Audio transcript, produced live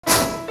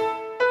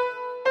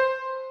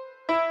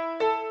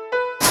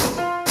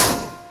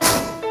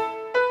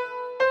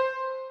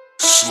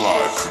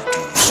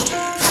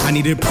I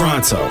need it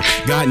pronto.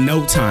 Got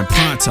no time,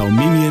 pronto.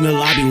 Meet me in the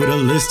lobby with a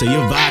list of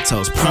your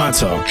vatos,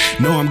 pronto.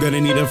 Know I'm gonna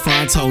need a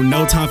fronto.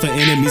 No time for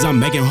enemies, I'm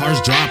making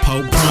hearts drop,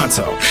 ho,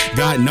 pronto.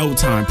 Got no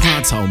time,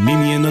 pronto. Meet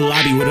me in the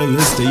lobby with a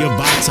list of your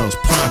vatos,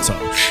 pronto.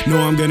 Know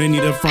I'm gonna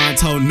need a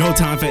fronto. No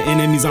time for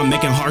enemies, I'm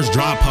making hearts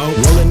drop, ho.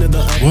 Rolling to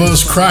the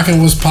What's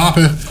cracking, what's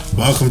popping?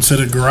 Welcome to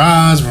the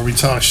garage where we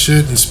talk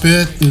shit and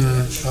spit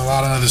and a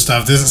lot of other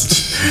stuff.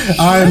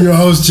 I am your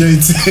host,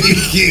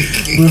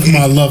 JT, with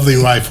my lovely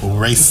wife,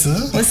 Racer.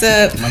 What's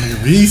up? My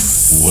nigga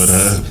Reese. What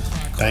up?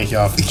 Thank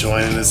y'all for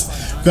joining us.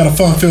 We got a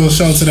fun-filled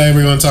show today.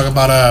 We're going to talk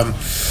about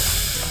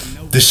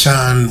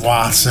Deshaun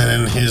Watson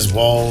and his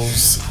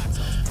woes,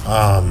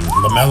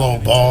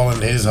 LaMelo Ball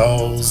and his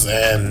hoes,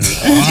 and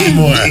a lot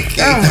more.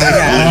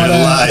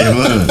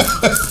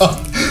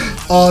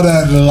 All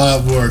that and a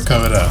lot more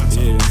coming up.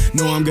 Yeah.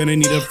 No, I'm gonna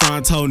need a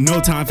fronto.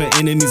 No time for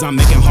enemies, I'm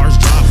making hearts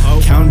drop,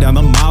 ho. Counting down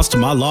the miles to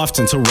my loft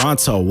in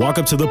Toronto. Walk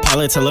up to the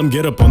pilot, tell him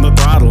get up on the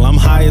throttle. I'm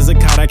high as a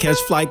kite, I catch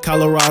flight,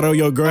 Colorado.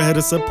 Your girl had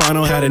a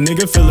soprano. Had a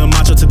nigga feeling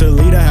macho to the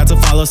lead, I had to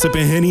follow,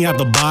 sipping Henny out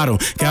the bottle.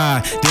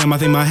 God damn, I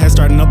think my head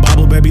starting to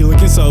bobble. Baby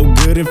looking so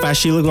good, in fact,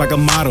 she look like a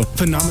model.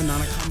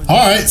 Phenomenon.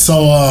 Alright,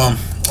 so,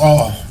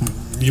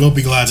 you'll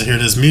be glad to hear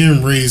this. Me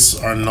and Reese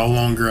are no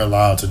longer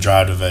allowed to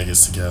drive to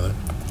Vegas together.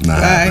 Not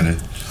happening.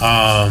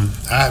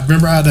 I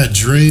remember I had that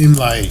dream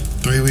like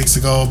 3 weeks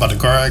ago about the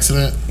car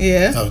accident.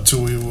 Yeah.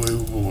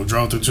 We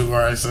drove through 2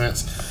 car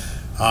accidents.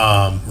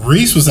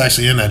 Reese was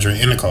actually in that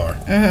dream in the car.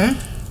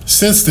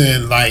 Since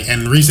then,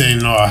 and Reese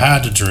didn't know I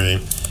had the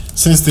dream.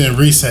 Since then,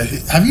 Reese said,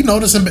 "Have you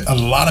noticed a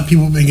lot of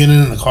people been getting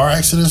in the car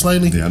accidents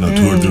lately?" Yeah, I know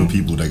 2 or 3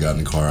 people that got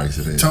in a car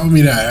accident. Told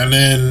me that, and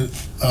then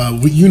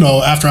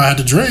after I had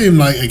the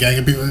dream, a gang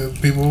of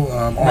people,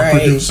 our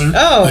producer,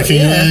 he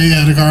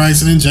had a car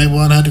accident.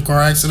 J1 had the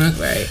car accident.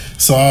 Right.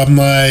 So I'm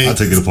like, I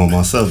took it upon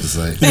myself to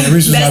say. Yeah,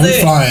 Reese was like, "We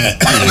flying."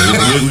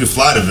 Yeah, we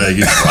fly to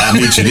Vegas. I'll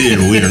meet you there,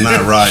 but we are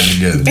not riding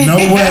together. No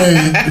way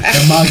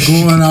am I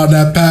going out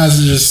that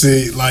passenger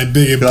seat like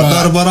Big and Pop. I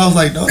thought about it. I was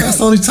like, no, that's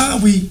the only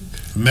time we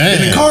in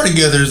the car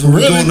together is when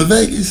we're going to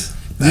Vegas.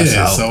 That's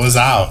out. So it's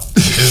out.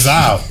 It's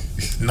out.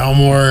 No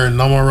more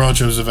road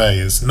trips to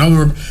Vegas. No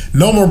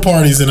more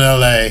parties in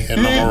LA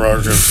and no more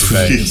road trips to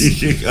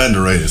Vegas.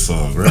 Underrated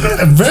song, right?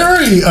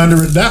 Very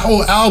underrated. That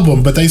whole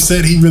album, but they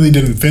said he really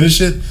didn't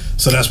finish it,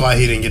 so that's why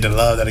he didn't get the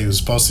love that he was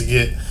supposed to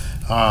get.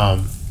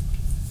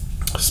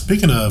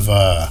 Speaking of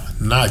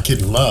not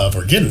getting love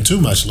or getting too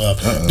much love,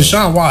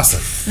 Deshaun Watson.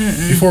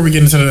 Before we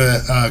get into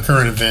the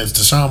current events,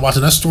 Deshaun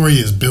Watson, that story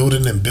is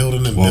building and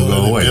building and Won't building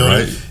go away, and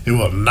building. right? It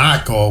will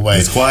not go away.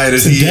 As quiet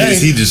as he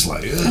is, he just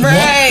like...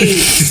 Right.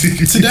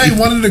 Today,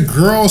 one of the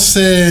girls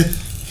said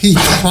he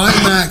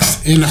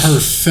climaxed in her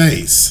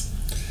face.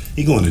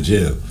 He going to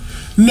jail.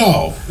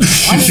 No.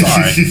 I'm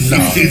sorry. No.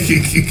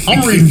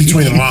 I'm reading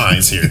between the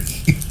lines here.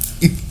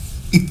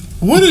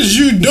 What is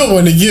you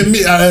doing to get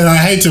me? I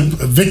hate to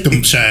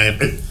victim shame,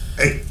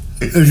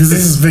 because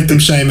this is victim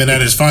shaming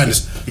at its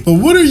finest. But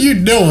what are you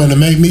doing to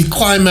make me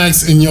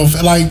climax in your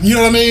you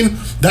know what I mean?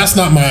 That's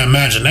not my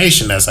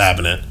imagination that's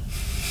happening.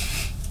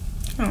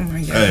 Oh my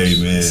gosh. Hey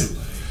man,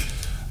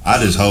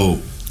 I just hope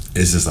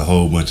it's just a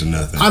whole bunch of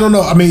nothing. I don't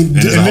know. I mean,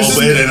 and there's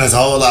a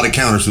whole lot of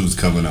countersuits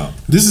coming out.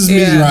 This is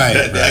me,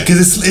 right?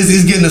 Because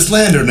it's getting a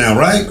slander now,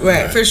 right?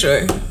 Right, for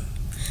sure.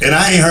 And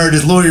I ain't heard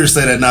his lawyer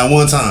say that not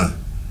one time.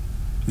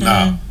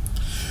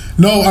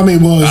 No, I mean,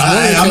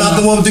 I'm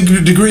not the one with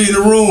the degree in the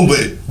room,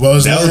 but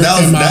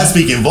that's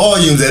speaking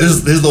volumes that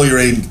his lawyer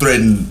ain't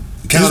threatening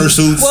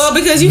countersuits. Well,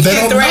 because you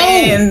can't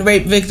threaten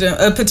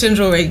a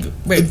potential rape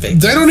victim.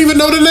 They don't even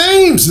know the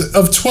names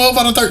of 12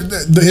 out of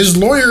 30. His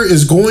lawyer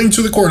is going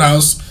to the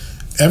courthouse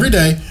every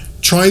day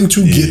trying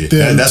to get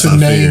them to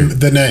name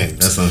the names.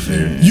 That's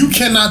unfair. You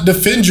cannot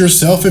defend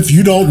yourself if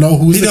you don't know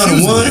who's the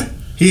accuser.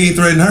 He ain't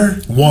threatening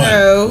her. One.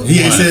 No. He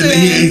ain't said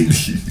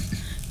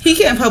he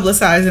can't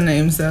publicize the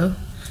names though.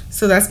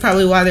 So that's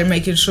probably why they're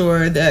making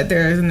sure that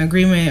there's an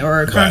agreement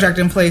or a contract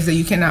in place that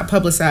you cannot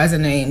publicize the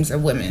names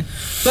of women.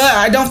 But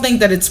I don't think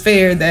that it's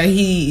fair that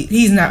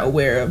he's not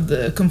aware of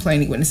the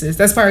complaining witnesses.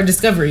 That's part of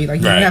discovery. You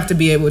have to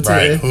be able to.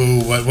 Right.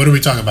 What are we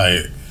talking about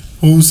here?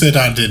 Who said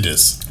I did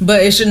this?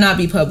 But it should not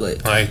be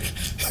public.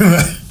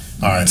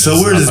 All right. So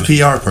where's this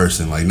PR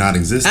person? Not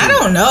existing? I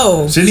don't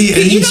know. Should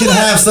he should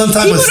have some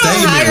type of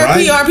statement, right?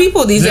 People don't hire PR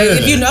people these days.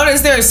 Yeah. If you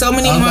notice, there are so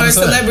many more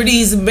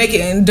celebrities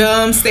making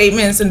dumb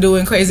statements and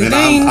doing crazy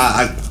things.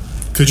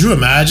 Could you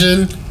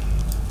imagine,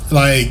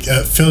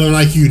 feeling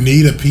like you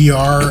need a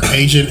PR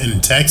agent in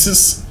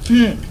Texas?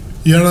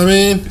 You know what I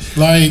mean?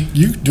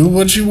 You do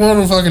what you want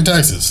in fucking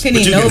Texas. But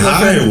you can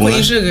hire one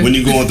when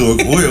you're going through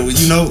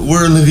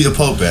we're Olivia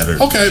Pope at her.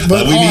 Okay,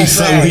 but we need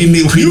somebody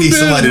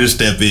to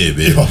step in,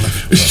 man.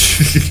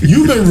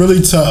 You've been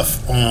really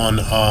tough on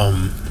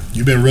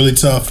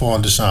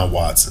Deshaun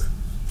Watson.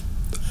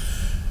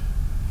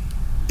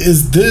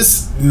 Is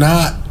this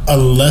not a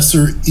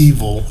lesser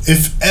evil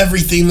if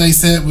everything they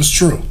said was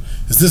true?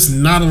 Is this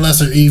not a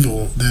lesser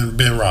evil than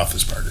Ben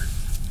Roethlisberger?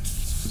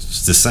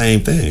 It's the same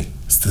thing.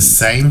 It's the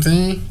same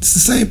thing? It's the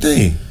same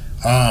thing.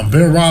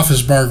 Ben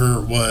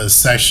Roethlisberger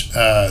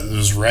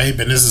was rape,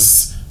 and this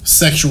is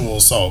sexual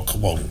assault,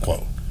 quote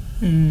unquote.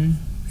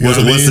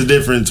 What's the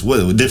difference?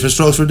 What different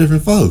strokes for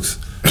different folks?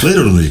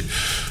 Literally.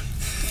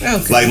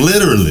 Okay. Like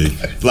literally.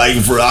 Like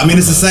it's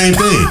the same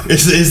thing.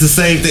 It's the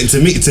same thing to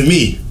me.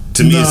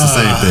 To me, it's the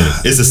same thing.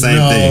 It's the same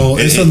thing.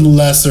 It's a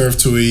lesser of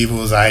two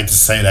evils. I hate to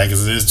say that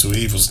because it is two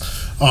evils.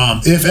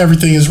 If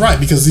everything is right,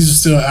 because these are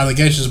still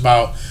allegations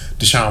about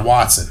Deshaun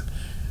Watson.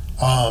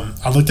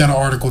 I looked at an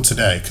article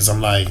today because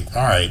I'm like,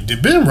 all right,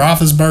 did Ben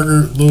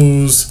Roethlisberger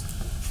lose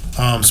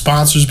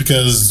sponsors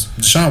because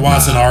Deshaun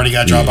Watson already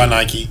got dropped by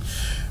Nike?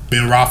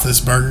 Ben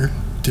Roethlisberger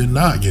did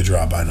not get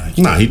dropped by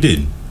Nike. Nah, he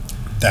didn't.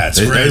 That's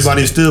crazy.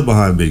 Everybody's still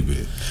behind Big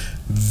Ben.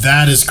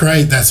 That is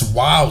great. That's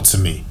wild to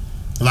me.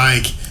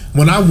 Like,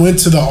 when I went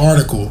to the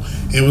article,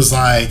 it was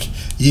like,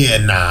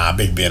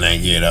 Big Ben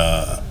ain't get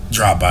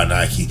dropped by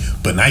Nike.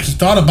 But Nike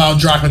thought about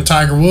dropping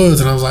Tiger Woods,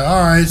 and I was like,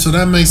 all right, so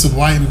that makes it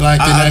white and black.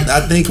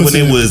 I think when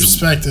it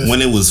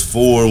was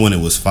 4, when it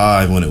was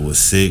 5, when it was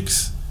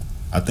 6,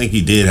 I think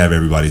he did have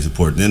everybody's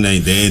support. Then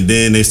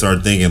they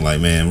started thinking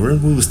like, man,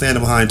 we were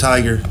standing behind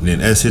Tiger, and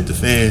then S hit the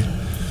fan.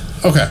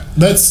 Okay,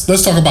 let's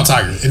talk about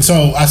Tiger. And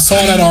so I saw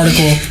that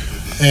article,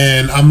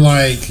 and I'm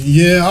like,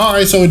 yeah, all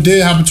right, so it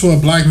did happen to a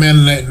black man,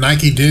 and that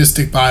Nike did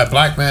stick by a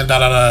black man,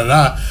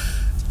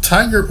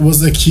 Tiger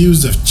was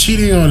accused of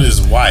cheating on his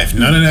wife.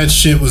 None of that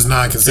shit was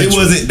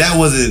non-consensual. That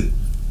wasn't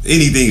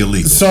anything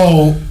illegal.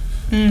 So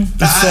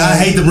I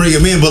hate to bring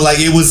him in, but like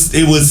it was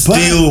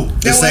still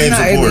the same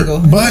support. Illegal.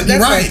 But you're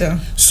right.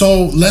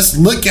 So let's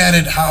look at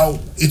it how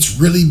it's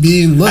really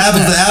being looked at.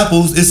 Apples to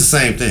apples, it's the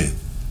same thing.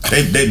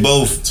 They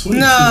both.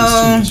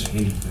 No.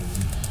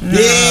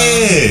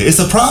 Yeah, it's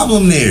a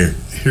problem there.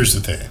 Here's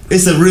the thing.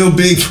 It's a real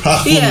big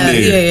problem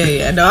there.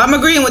 Yeah. No, I'm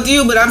agreeing with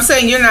you, but I'm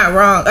saying you're not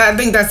wrong. I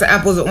think that's the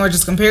apples and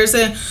oranges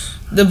comparison.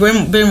 The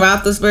Ben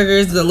Roethlisberger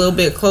is a little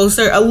bit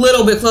closer, but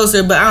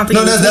I don't think.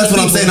 No, that's what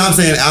I'm saying.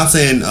 I'm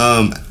saying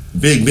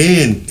Big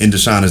Ben and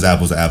Deshaun is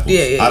apples to apples.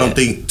 I don't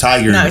think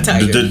Tiger.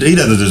 He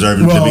doesn't deserve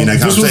to be in that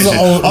conversation.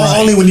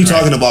 Only when you're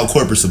talking about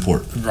corporate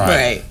support.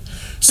 Right.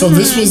 So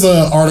this was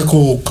an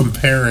article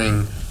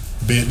comparing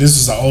Ben. This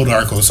is an old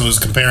article, so it's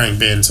comparing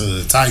Ben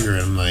to Tiger.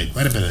 And I'm like,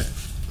 wait a minute.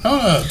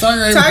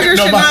 Tiger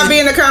should not be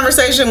in a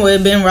conversation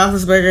with Ben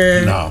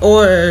Roethlisberger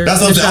or.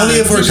 That's what I'm saying. Only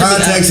if for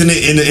context and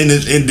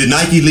did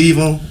Nike leave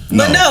him?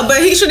 No.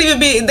 But he shouldn't even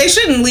be. They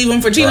shouldn't leave him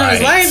for cheating on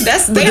his wife.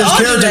 They all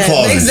do that.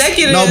 Clauses. The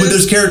executives. No, but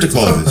there's character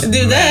clauses.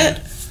 Do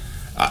that.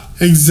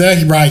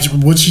 Exactly right.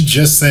 What she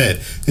just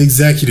said.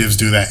 Executives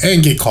do that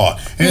and get caught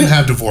and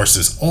have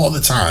divorces all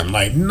the time.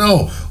 Like,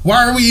 no.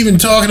 Why are we even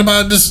talking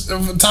about this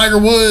Tiger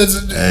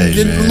Woods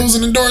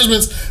losing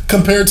endorsements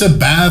compared to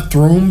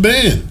Bathroom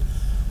Ben?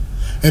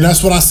 And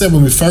that's what I said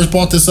when we first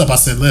brought this up. I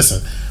said,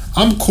 listen,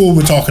 I'm cool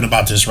with talking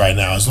about this right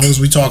now as long as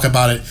we talk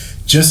about it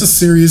just as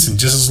serious and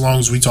just as long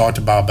as we talked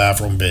about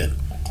Bathroom Ben.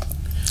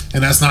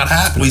 And that's not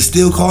happening. We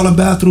still call him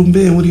Bathroom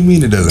Ben. What do you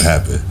mean it doesn't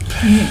happen?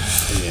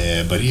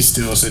 Yeah, but he's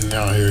still sitting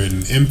down here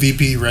in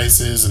MVP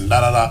races and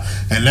da-da-da.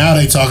 And now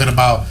they talking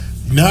about,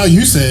 now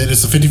you said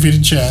it's a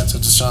 50-50 chance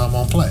that Deshaun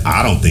won't play.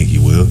 I don't think he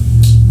will.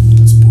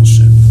 That's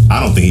bullshit.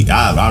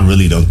 I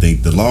really don't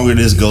think. The longer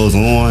this goes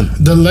on.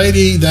 The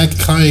lady that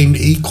claimed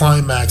he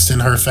climaxed in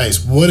her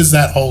face, what does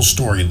that whole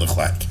story look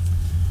like?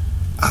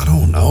 I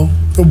don't know.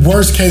 The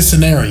worst case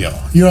scenario.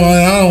 You know,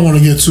 I don't want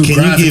to get too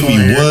graphic. Can you give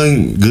me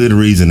one good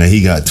reason that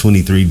he got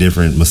 23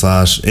 different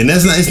massage? And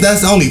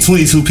that's only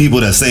 22 people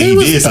that say he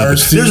did something.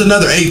 There's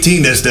another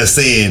 18 that's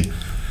saying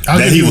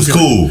that he was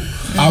cool.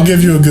 I'll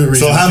give you a good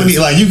reason. So how many?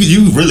 Like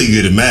you really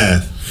good at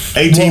math.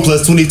 18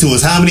 plus 22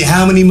 is how many?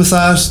 How many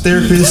massage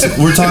therapists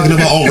we're talking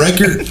about on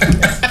record?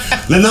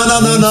 No.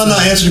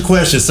 Answer the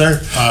question,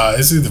 sir.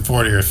 It's either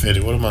 40 or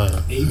 50. What am I?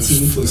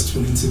 18 plus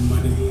 22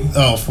 money.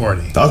 Oh,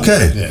 40.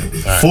 Okay. Yeah.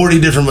 Right.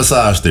 40 different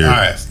massage therapists. All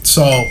right.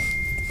 So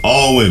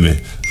all women.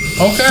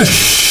 Okay.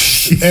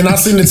 And I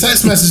seen the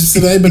text messages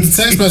today, but the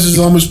text messages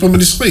almost put me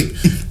to sleep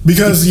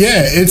because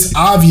it's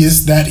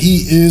obvious that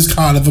he is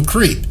kind of a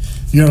creep.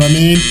 You know what I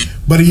mean?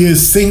 But he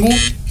is single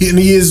and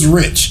he is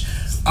rich.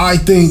 I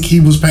think he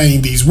was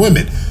paying these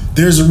women.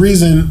 There's a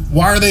reason.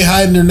 Why are they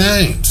hiding their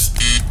names?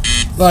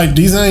 Like,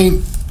 these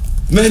ain't.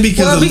 Maybe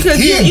because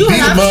you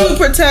have to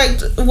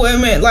protect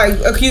women, like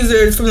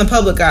accusers, from the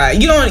public eye.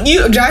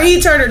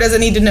 Jaheed Turner doesn't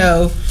need to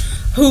know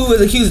who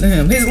was accusing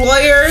him. His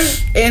lawyer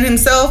and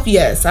himself,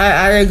 yes,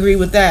 I agree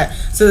with that,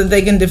 so that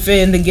they can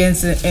defend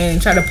against it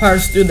and try to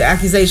parse through the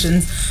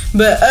accusations.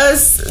 But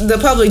us, the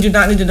public, do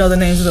not need to know the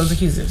names of those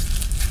accusers.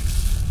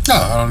 No,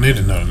 I don't need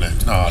to know the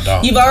names. No, I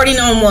don't. You've already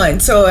known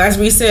one. So as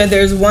we said,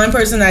 there's one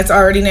person that's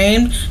already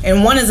named,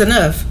 and one is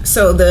enough.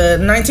 So the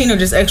 19 are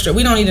just extra.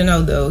 We don't need to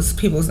know those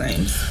people's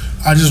names.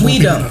 But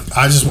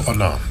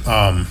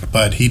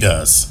he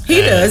does.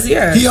 He does,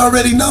 yeah. He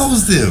already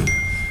knows them.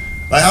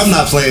 Like, I'm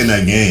not playing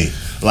that game.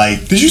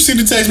 Like, did you see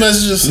the text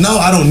messages? No,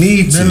 I don't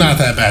need to. They're not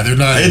that bad. They're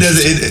not.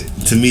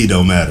 To me, it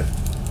don't matter.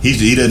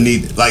 He doesn't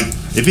need, like,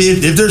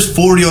 if there's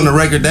 40 on the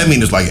record, that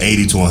means it's like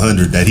 80 to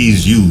 100 that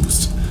he's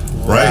used.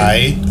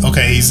 Right.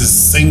 Okay, he's a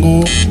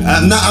single.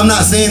 I'm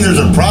not saying there's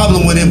a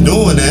problem with him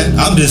doing that.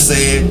 I'm just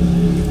saying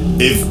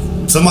if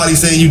somebody's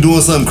saying you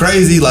doing something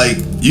crazy, like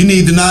you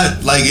need to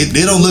not like it.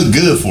 They don't look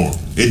good for him.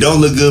 It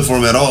don't look good for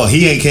him at all.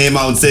 He ain't came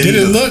out and said. Did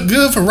it look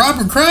good for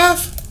Robert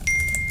Kraft?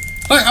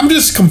 Like I'm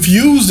just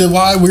confused at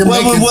why we're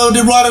making. What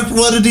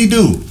did he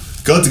do?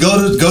 Go to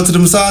the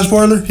massage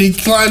parlor? He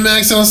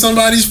climaxed on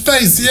somebody's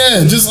face.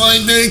 Yeah, just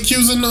like they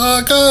accusing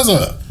Cuz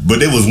of.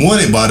 But it was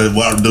wanted by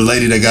the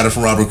lady that got it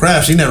from Robert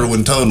Kraft. She never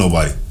wouldn't told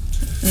nobody.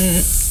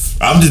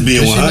 I'm just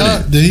being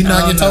 100. Did he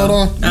not get told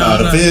on? No,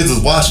 the feds was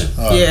watching.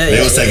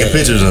 They was taking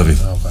pictures of him.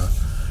 Okay.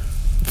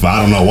 But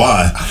I don't know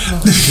why.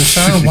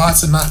 Deshaun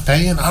Watson not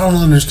paying? I don't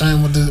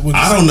understand what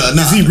I don't know.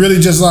 Nah. Is he really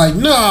just like,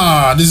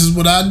 nah, this is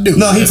what I do?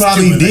 No, he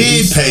probably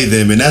did pay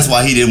them, and that's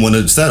why he didn't want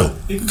to settle.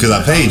 Because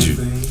I paid you.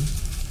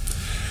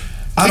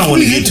 I don't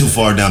want to get too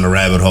far down the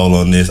rabbit hole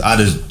on this. I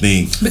just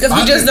think because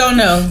we just don't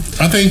know.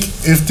 I think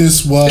if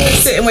this was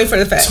sit and wait for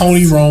the facts.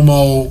 Tony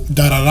Romo,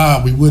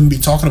 we wouldn't be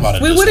talking about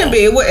it. We wouldn't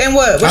be. And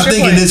what? What's I your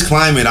think point? in this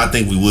climate, I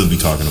think we would be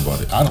talking about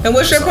it. And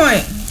what's your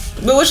point?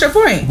 But what's your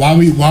point? Why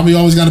we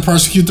always got to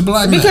persecute the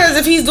black man? Because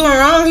if he's doing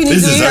wrong, he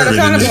needs to be held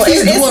accountable.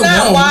 It's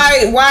not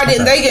why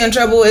didn't they get in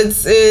trouble?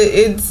 It's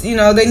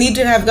they need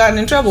to have gotten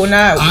in trouble.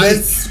 Not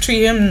let's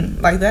treat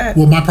him like that.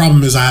 Well, my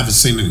problem is I haven't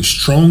seen any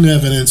strong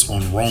evidence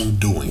on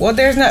wrongdoing. Well,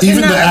 there's not been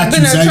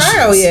a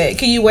trial yet.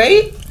 Can you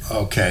wait?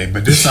 Okay,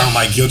 but this sounds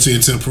like guilty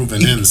until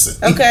proven innocent.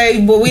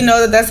 Okay, well we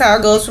know that's how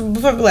it goes for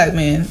black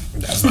men.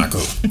 That's not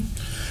cool.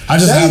 I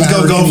just haven't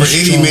gonna go for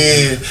any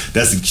man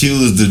that's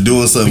accused of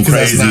doing something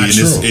crazy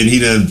and he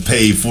done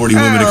paid 40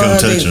 women to come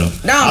touch him.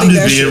 I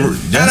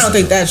don't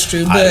think that's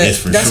true, but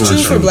that's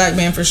true for black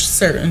men for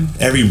certain.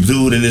 Every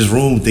dude in this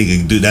room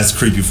think that's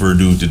creepy for a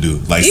dude to do.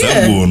 Like some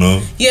people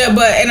know. Yeah,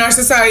 but in our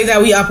society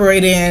that we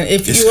operate in,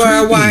 if you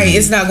are white,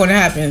 it's not going to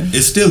happen.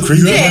 It's still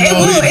creepy.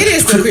 Yeah, it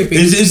is still creepy.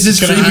 It's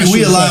just creepy.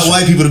 We allow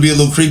white people to be a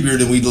little creepier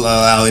than we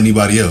allow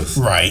anybody else.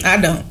 Right. I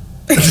don't.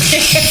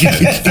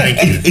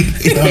 Thank you.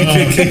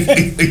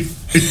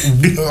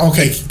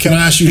 Okay, can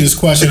I ask you this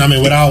question? I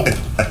mean, without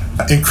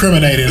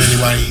incriminating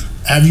anybody,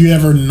 have you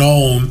ever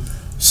known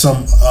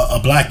a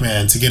black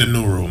man to get a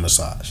new room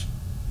massage?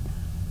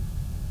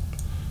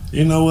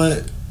 You know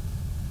what?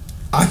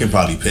 I can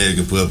probably peg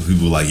and put up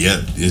people like,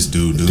 yep, this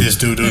dude.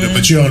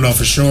 But you don't know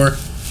for sure.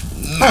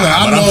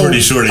 I'm pretty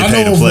sure they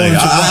pay to play.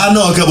 I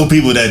know a couple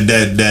people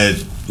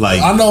that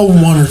like I know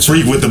one or two.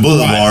 Freak with the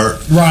boulevard.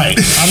 Right.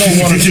 I know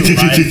one or two,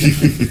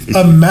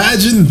 right?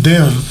 Imagine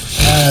them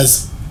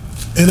as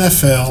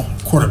NFL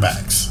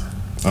quarterbacks.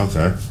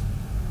 Okay.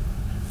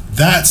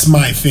 That's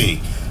my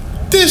thing.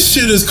 This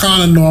shit is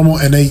kind of normal,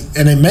 and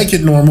they make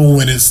it normal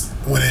when it's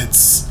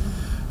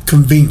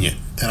convenient.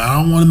 And I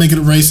don't want to make it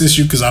a race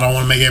issue because I don't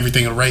want to make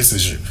everything a race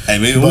issue. Hey,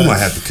 maybe we might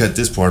have to cut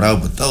this part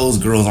out, but those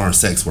girls aren't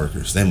sex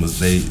workers. They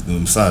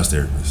massage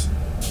therapists.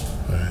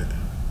 Right.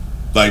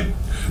 Like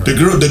the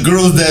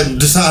girls that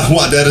decide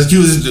that he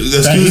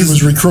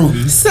was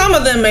recruiting. Some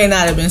of them may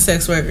not have been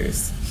sex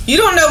workers. You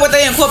don't know what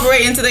they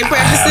incorporate into their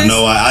practices.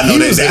 I know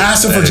he was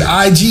asking for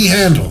IG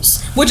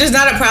handles, which is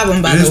not a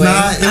problem, by the way.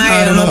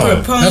 I am a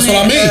proponent. That's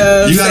what I mean.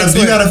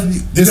 You gotta.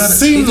 It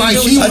seemed like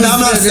he was. I'm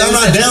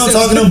not down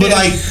talking to him, but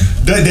like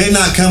they're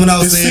not coming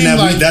out saying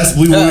that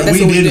we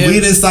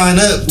didn't sign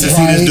up to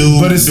see this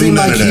dude. But it seemed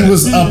like he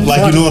was up.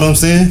 Like, you know what I'm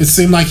saying? It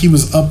seemed like he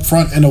was up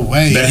front in a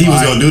way that he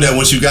was gonna do that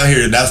once you got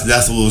here. That's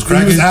what was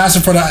cracking. He was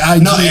asking for the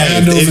IG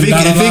handles. If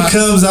it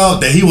comes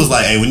out that he was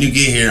like, hey, when you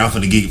get here, I'm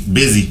gonna get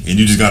busy and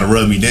you just gotta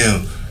rub me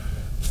down.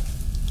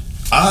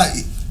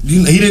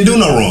 He didn't do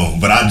no wrong,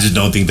 but I just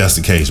don't think that's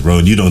the case, bro.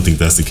 And you don't think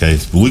that's the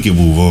case, but we can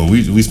move on.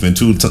 We spent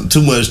too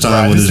much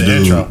time with this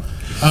dude.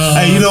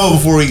 Hey, you know what?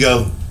 Before we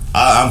go,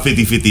 I'm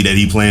 50-50 that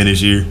he playing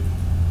this year.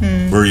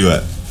 Where are you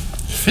at?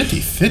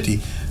 50-50.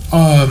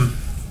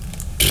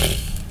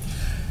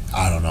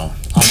 I don't know.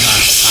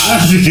 I'm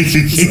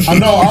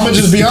gonna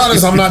just be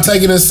honest. I'm not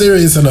taking it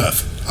serious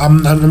enough.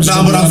 I'm saying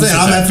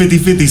I'm at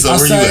 50-50. So I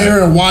where you sat at?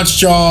 here and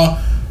watched y'all.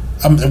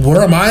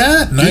 Where am I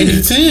at?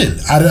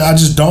 90-10. I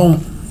just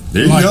don't.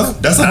 There you go.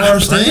 That's a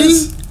hard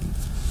stance.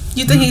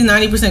 You think he's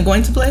 90%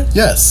 going to play?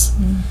 Yes.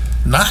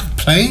 Not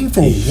playing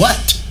for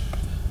what?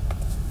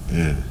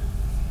 Yeah.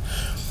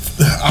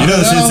 You know,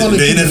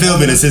 the NFL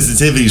been in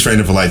sensitivity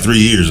training for like 3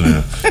 years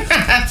now.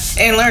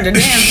 Ain't learned a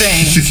damn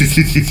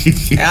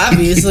thing.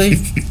 Obviously.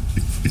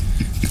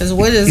 Because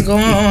what is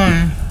going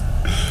on?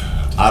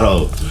 I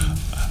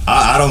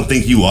don't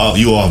think you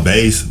off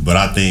base, but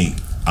I think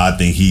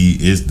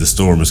the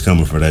storm is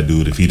coming for that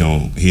dude if he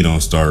don't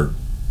start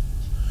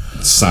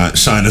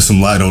shining some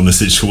light on the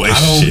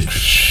situation.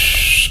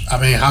 I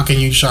mean, how can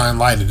you shine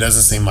light? It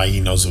doesn't seem like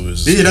he knows who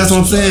is. Yeah, that's what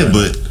I'm saying.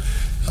 But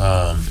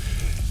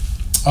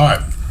all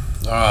right,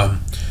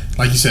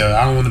 like you said,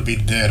 I don't want to be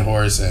the dead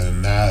horse,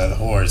 and that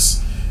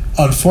horse,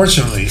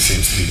 unfortunately,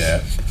 seems to be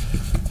dead.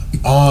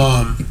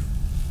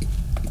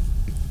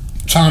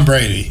 Tom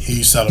Brady,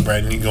 he's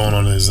celebrating. He's going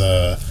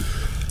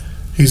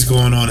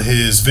on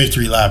his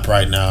victory lap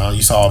right now.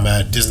 You saw him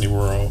at Disney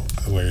World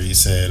where he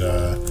said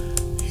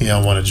He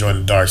don't want to join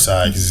the dark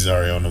side because he's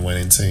already on the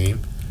winning team.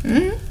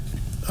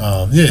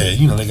 Mm-hmm.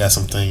 Yeah, they got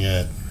something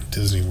at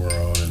Disney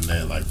World, and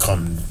they like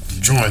come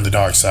join the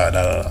dark side.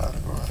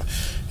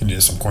 He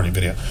did some corny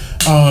video,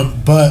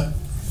 but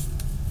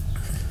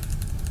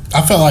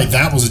I felt like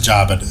that was a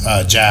jab at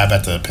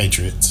the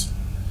Patriots.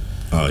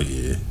 Oh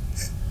yeah.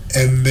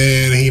 And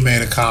then he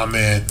made a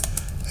comment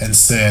and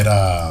said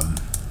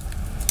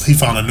he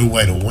found a new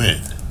way to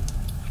win,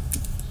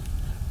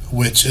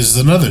 which is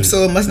another.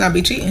 So it must not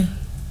be cheating.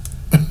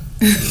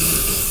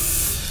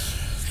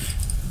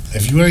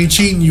 If you ain't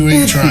cheating, you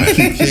ain't trying.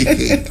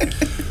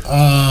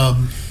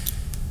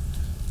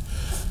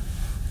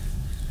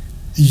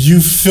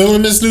 You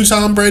feeling this new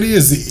Tom Brady?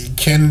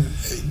 Can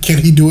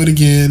he do it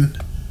again?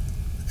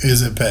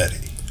 Is it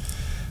petty?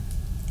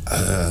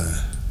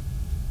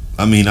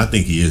 I mean, I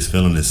think he is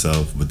feeling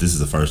himself, but this is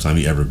the first time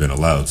he ever been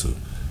allowed to.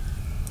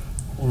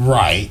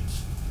 Right,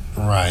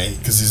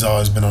 because he's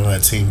always been on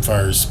that team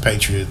first.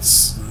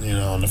 Patriots,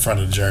 on the front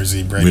of the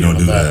jersey. Brady We don't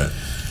on the do back. that.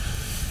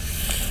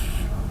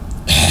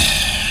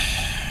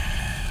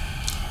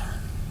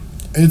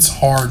 It's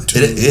hard to.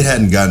 It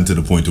hadn't gotten to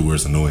the point to where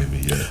it's annoying me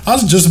yet. I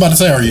was just about to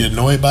say, are you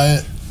annoyed by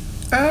it?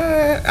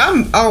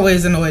 I'm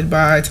always annoyed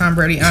by Tom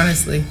Brady,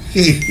 honestly.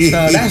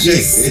 So that's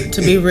just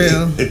to be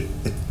real.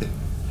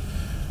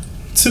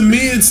 To me,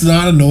 it's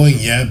not annoying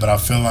yet, but I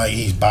feel like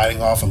he's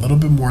biting off a little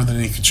bit more than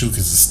he could chew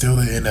because it's still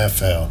the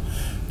NFL.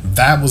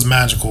 That was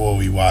magical what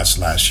we watched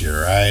last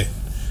year, right?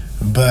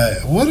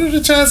 But what are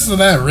the chances of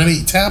that?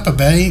 Really? Tampa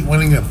Bay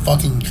winning a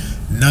fucking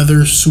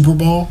another Super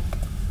Bowl?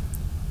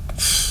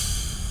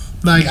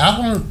 Like,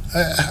 I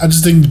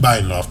just think he's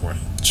biting off more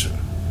than he could chew.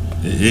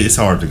 It's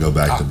hard to go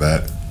back to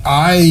back.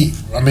 He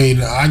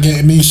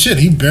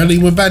barely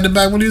went back to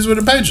back when he was with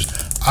the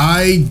Patriots.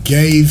 I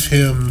gave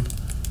him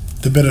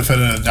the benefit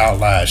of the doubt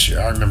last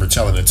year. I remember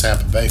telling a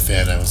Tampa Bay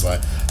fan that was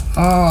like,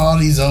 all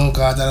these old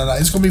guys,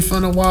 it's going to be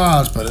fun to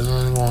watch, but it's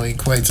not going to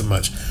equate to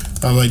much.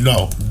 I'm like,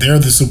 no, they're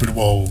the Super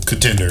Bowl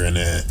contender in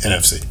the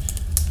NFC.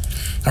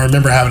 I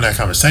remember having that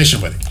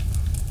conversation with him.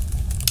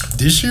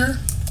 This year,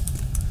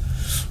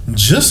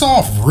 just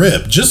off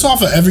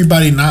of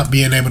everybody not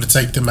being able to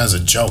take them as a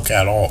joke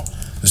at all,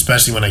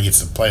 especially when they get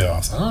to the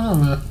playoffs. I don't know,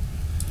 man.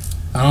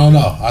 I don't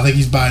know. I think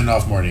he's biting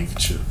off more than he can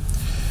chew.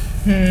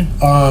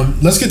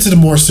 Let's get to the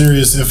more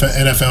serious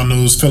NFL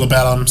news. Phillip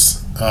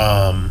Adams,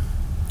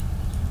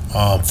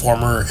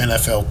 former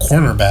NFL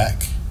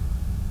cornerback,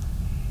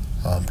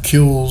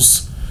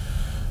 kills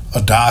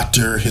a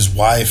doctor, his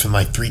wife, and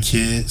like 3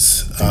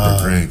 kids. I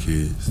think they're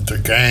grandkids. 3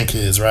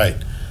 grandkids, right.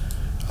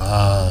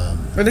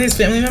 Were they his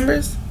family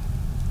members?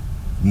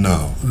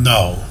 No,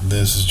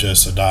 this is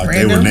just a doctor.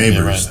 Random? They were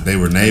neighbors. Yeah, They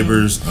were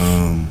neighbors.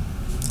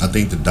 I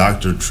think the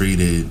doctor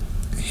treated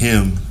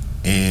him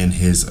and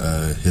his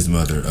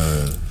mother,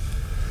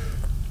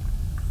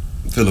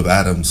 Phillip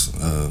Adams'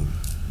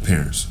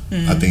 parents.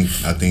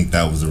 Mm-hmm. I think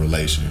that was the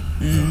relation.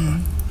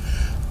 Mm-hmm.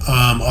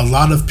 A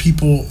lot of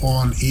people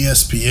on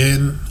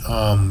ESPN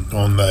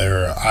on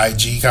their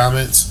IG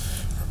comments,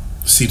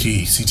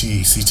 CTE.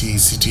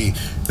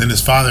 Then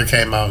his father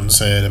came out and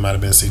said it might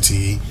have been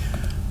CTE.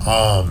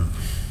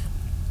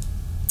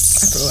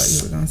 I feel like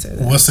you were gonna say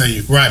that. What say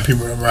you? Right,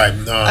 people. Right.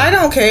 I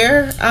don't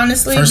care,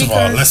 honestly. First of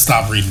all, let's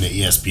stop reading the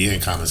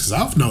ESPN comments because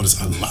I've noticed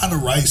a lot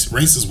of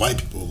racist white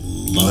people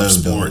love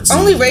sports.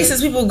 Only racist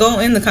people go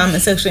in the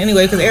comment section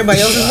anyway because everybody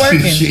else is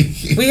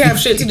working. We have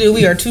shit to do.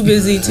 We are too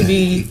busy to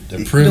be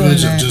the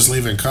privilege doing of that. just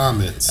leaving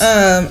comments.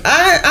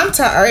 I'm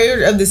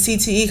tired of the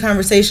CTE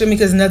conversation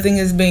because nothing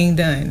is being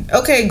done.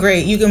 Okay,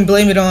 great. You can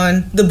blame it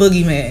on the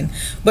boogeyman,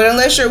 but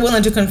unless you're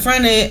willing to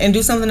confront it and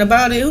do something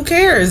about it, who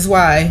cares?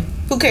 Why?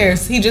 Who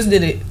cares? He just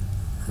did it.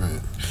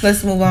 Right.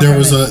 Let's move on.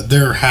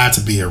 There had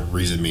to be a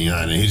reason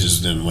behind it. He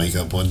just didn't wake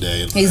up one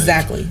day. Like,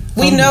 exactly.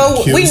 We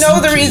know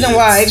the reason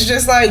why. It's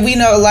just like we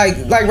know, like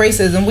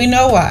racism. We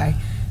know why.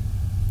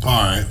 All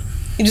right.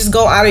 You just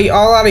go out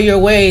of your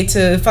way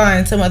to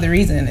find some other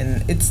reason,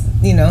 and it's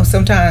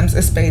sometimes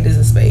a spade is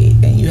a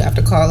spade, and you have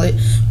to call it.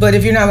 But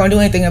if you're not going to do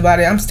anything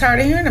about it, I'm just tired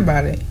of hearing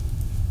about it.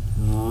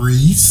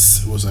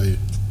 Reese, what was that?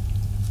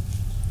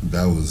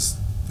 That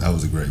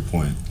was a great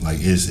point. Like,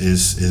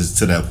 it's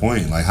to that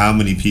point. Like, how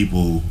many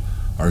people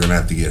are gonna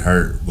have to get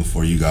hurt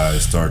before you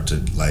guys start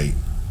to like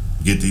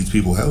get these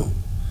people help?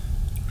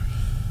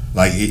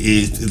 Like,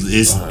 it's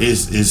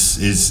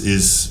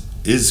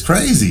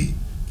crazy.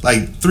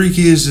 Like, 3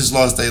 kids just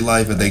lost their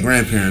life at their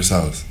grandparents'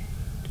 house.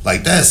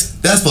 Like, that's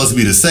supposed to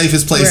be the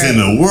safest place in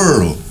the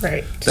world.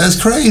 Right.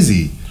 That's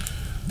crazy.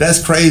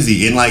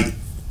 And like,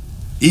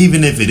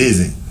 even if it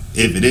isn't,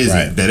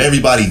 Right. that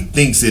everybody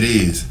thinks it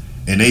is.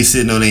 And they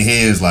sitting on their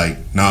hands like,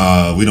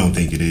 nah, we don't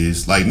think it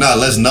is. Like, nah,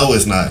 let's know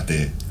it's not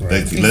then.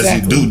 Right.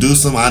 Let's do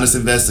some honest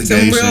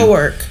investigation. Some real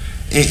work.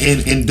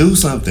 And do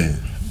something.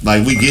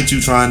 Like, we get you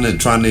trying to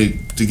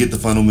get the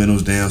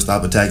fundamentals down,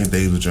 stop attacking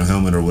things with your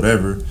helmet or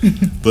whatever.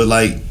 But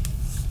like,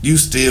 you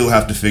still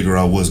have to figure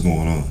out what's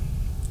going on.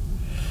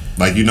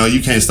 Like, you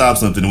can't stop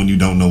something when you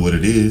don't know what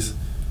it is.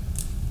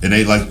 And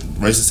they, like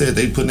Racist said,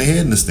 they putting their head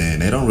in the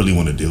stand. They don't really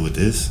want to deal with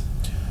this.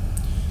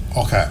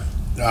 Okay.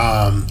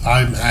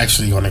 I'm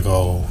actually going to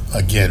go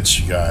against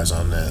you guys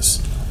on this.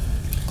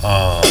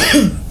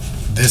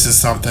 This is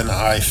something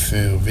I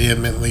feel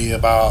vehemently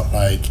about.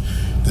 Like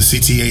the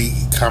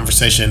CTA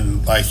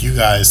conversation, like you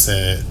guys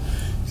said,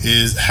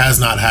 has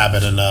not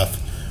happened enough,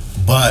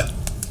 but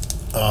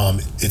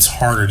it's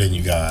harder than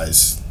you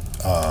guys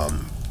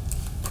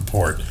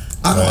purport.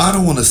 I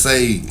don't want to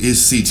say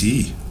it's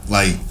CTE.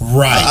 Like,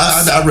 right.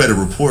 I read a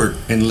report,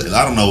 and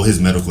I don't know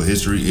his medical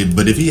history,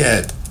 but if he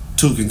had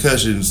 2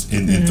 concussions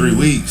in 3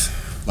 weeks,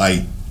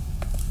 like,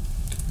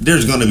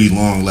 there's going to be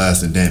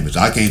long-lasting damage.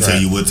 I can't tell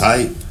you what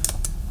type.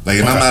 Like,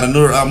 and I'm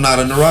not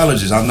a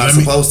neurologist. I'm not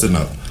supposed to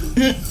know.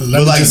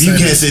 But like, you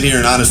can't sit here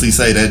and honestly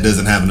say that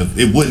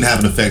it wouldn't have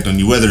an effect on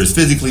you, whether it's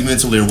physically,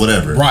 mentally, or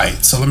whatever. Right.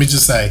 So let me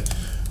just say,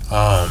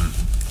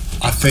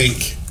 I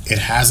think it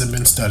hasn't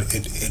been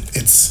studied.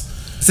 It's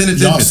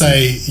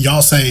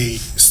y'all say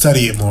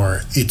study it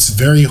more. It's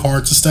very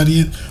hard to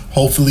study it.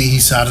 Hopefully he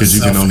shot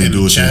himself in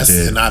the chest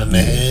and not in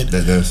the head.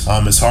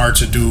 It's hard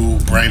to do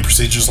brain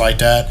procedures like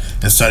that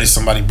and study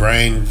somebody's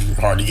brain.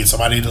 Hard to get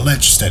somebody to let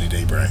you study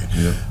their brain.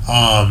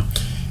 Yeah.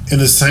 In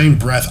the same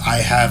breath, I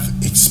have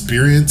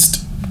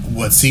experienced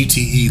what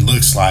CTE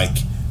looks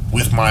like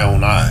with my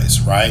own eyes,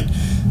 right?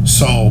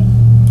 So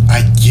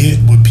I get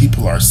what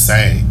people are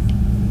saying.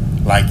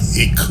 Like,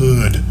 it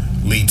could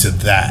lead to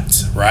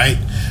that, right?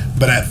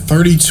 But at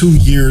 32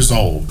 years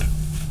old,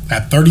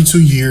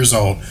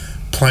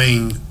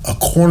 playing a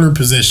corner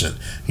position,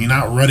 you're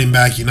not running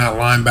back, you're not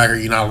linebacker,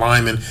 you're not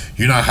lineman,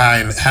 you're not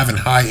having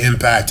high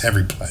impact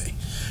every play.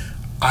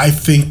 I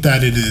think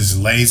that it is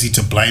lazy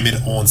to blame it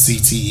on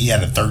CTE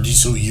at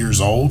 32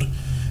 years old,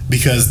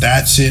 because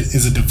that shit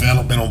is a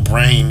developmental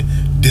brain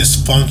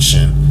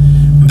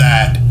dysfunction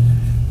that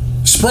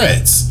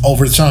spreads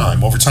over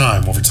time.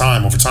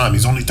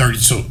 He's only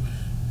 32.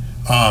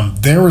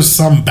 There is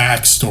some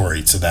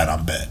backstory to that, I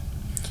bet.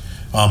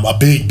 A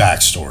big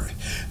backstory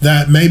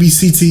that maybe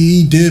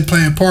CTE did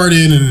play a part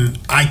in, and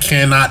I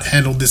cannot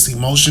handle this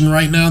emotion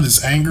right now,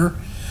 this anger.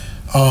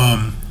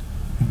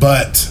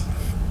 But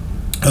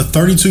a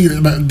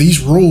 32-year,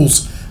 these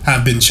rules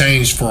have been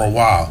changed for a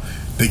while.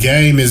 The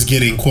game is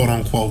getting quote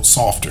unquote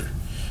softer.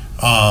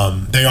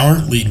 They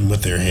aren't leading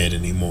with their head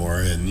anymore,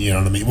 and you know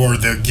what I mean, or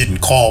they're getting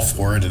called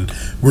for it, and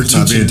we're teaching,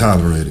 not being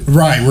tolerated.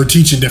 Right, we're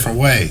teaching different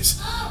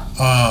ways.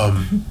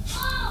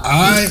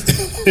 I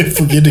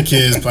forget the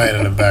kids playing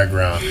in the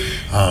background.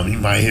 You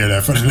might hear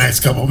that for the next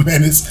couple of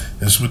minutes.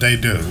 That's what they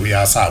do. We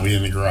outside. We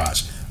in the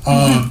garage.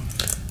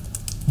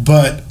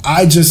 But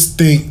I just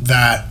think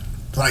that,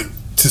 like,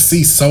 to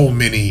see so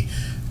many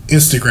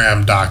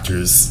Instagram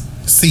doctors,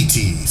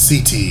 CT.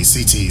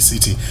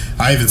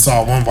 I even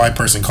saw one white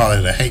person call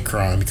it a hate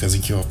crime because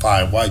he killed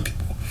 5 white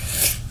people,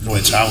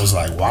 which I was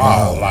like,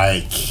 wow.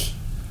 Like,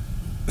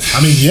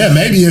 I mean, yeah,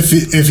 maybe if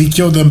he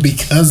killed them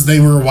because they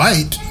were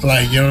white,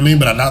 like, you know what I mean?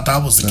 But I doubt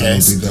that was the case. I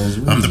don't think that was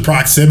really the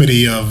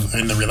proximity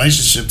and the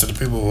relationship to the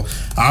people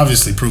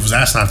obviously proves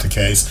that's not the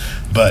case.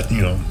 But,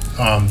 you know,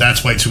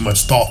 that's way too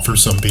much thought for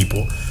some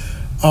people.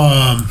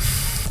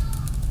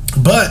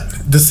 But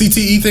the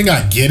CTE thing,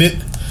 I get it,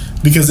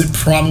 because it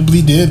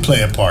probably did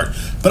play a part.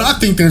 But I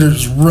think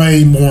there's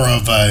way more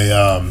of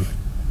a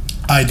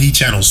ID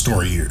channel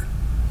story here.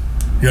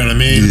 You know what I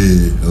mean?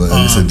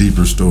 Yeah, it's a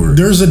deeper story.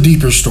 There's a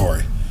deeper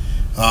story.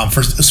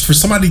 For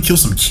somebody to kill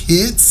some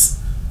kids,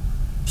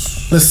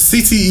 the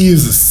CTE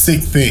is a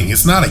sick thing.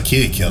 It's not a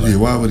kid killer. Yeah,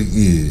 why would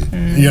he?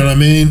 Yeah. You know what I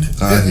mean?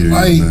 I hear you,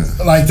 man.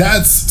 Like,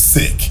 that's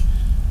sick.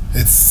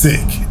 It's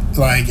sick.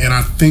 Like, and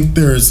I think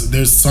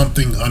there's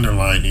something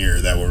underlying here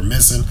that we're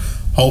missing.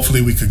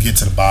 Hopefully we could get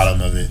to the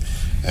bottom of it,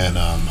 and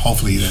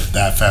hopefully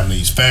that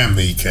family's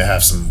family could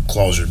have some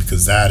closure,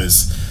 because that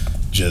is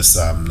just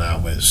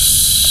not what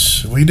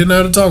we didn't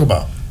know how to talk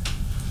about.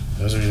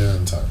 That's what we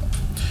didn't talk about.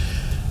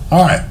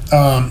 All right,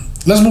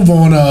 let's move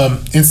on.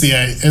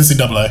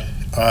 NCAA.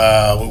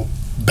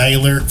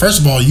 Baylor. First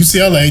of all,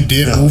 UCLA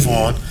did move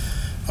on,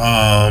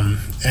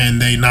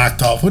 and they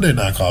knocked off. Who did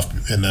they knock off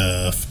in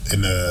the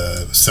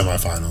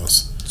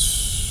semifinals?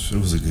 It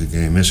was a good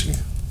game. Michigan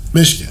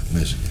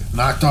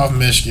knocked off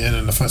Michigan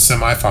in the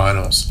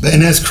semifinals,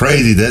 and that's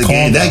crazy.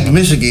 That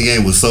Michigan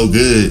game was so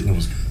good. It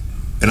was good.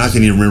 And I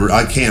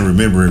can't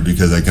remember it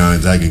because that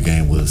Gonzaga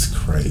game was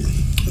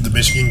crazy. The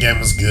Michigan game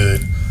was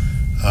good.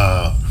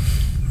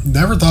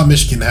 Never thought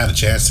Michigan had a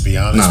chance, to be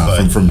honest.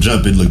 But from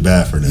jump, it looked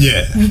bad for them.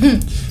 Yeah.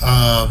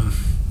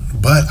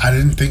 But I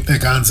didn't think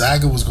that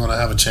Gonzaga was going to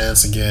have a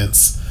chance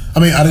against. I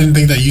mean, I didn't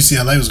think that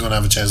UCLA was going to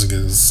have a chance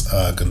against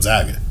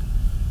Gonzaga.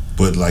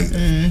 But like,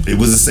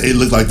 it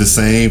looked like the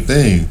same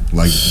thing.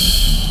 Like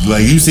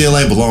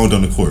UCLA belonged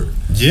on the court.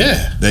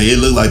 Yeah, it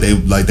looked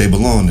like they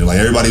belonged there. Like,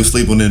 everybody was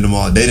sleeping in them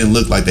all. They didn't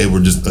look like they were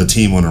just a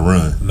team on a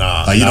run.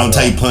 Nah, like, you don't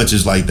take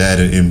punches like that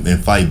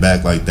and fight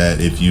back like that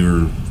if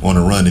you're on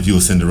a run. If you're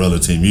a Cinderella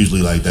team,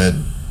 usually like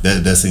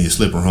that's in your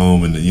slipper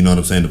home, and you know what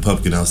I'm saying, the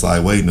pumpkin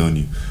outside waiting on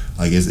you.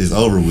 Like, it's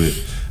over with.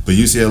 But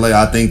UCLA,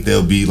 I think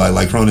they'll be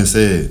like Cronin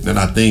said, and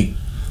I think.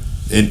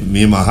 And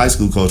me and my high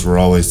school coach were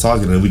always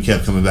talking, and we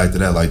kept coming back to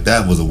that. Like,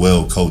 that was a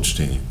well-coached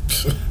team.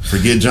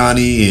 forget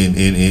Johnny and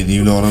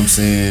you know what I'm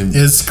saying.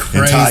 It's crazy.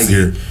 And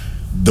Tiger,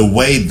 the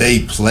way they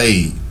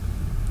played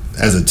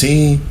as a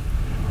team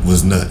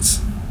was nuts.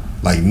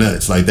 Like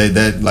nuts, like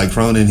that. Like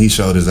Cronin, he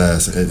showed his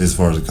ass as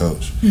far as a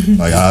coach.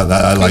 Like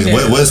I like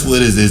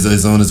Westwood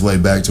is on his way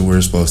back to where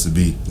it's supposed to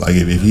be. Like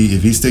if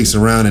he sticks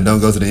around and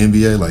don't go to the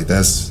NBA, like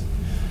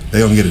they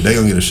gonna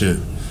get a shit.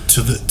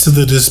 To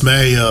the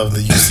dismay of the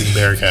UC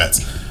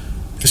Bearcats,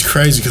 it's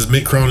crazy because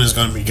Mick Cronin is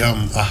gonna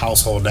become a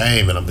household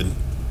name, and I've been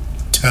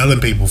telling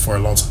people for a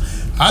long time.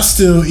 I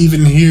still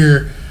even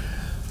hear,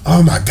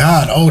 oh my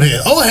God, old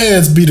head. Old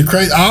heads be the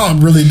crazy. I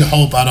really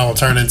hope I don't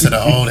turn into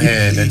the old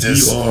head that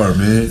just. You are,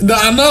 man. No,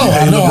 I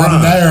know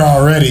I'm there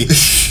already.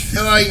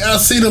 And like I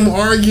see them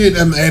arguing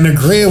and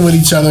agreeing with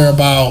each other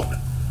about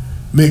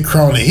Mick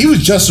Cronin. He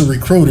was just a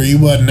recruiter. He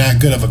wasn't that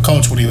good of a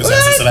coach when he was at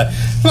Cincinnati.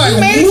 Like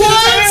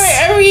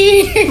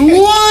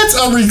what?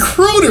 A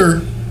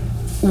recruiter?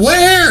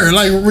 Where?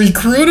 Like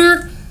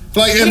recruiter?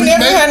 Like we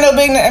never had no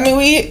big. I mean,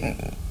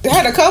 we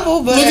had a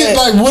couple, but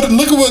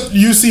look at what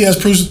UC has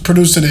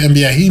produced to the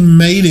NBA. He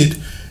made it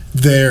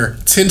there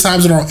 10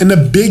 times in a row, and the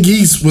Big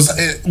East was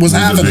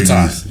half of the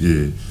time.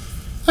 Yeah,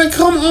 like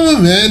come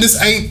on, man. This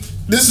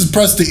is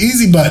press the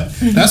easy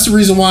button. That's the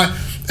reason why.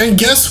 And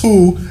guess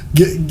who?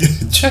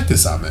 Check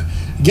this out, man.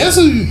 Guess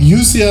who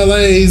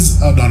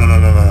UCLA's? Oh no.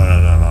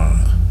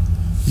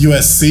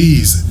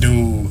 USC's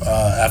new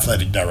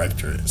athletic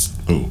director is.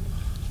 Who?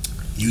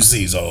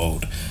 UC's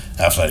old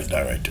athletic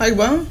director. Mike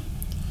Bone?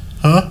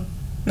 Huh?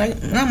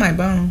 Not Mike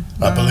Bone.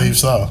 I believe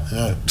so.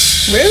 Yeah.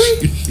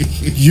 Really?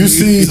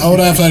 UC's old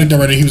athletic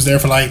director. He was there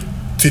for like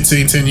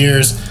 10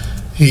 years.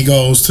 He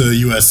goes to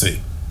USC.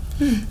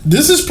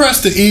 This is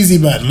press the easy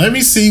button. Let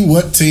me see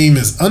what team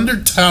is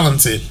under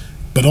talented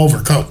but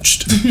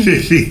overcoached.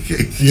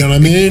 You know what I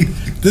mean?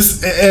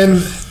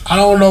 And I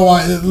don't know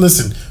why.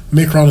 Listen,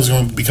 Mick Cronin is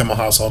going to become a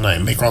household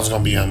name. Mick Cronin is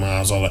going to become a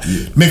household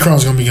name. Mick Cronin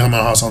is going to become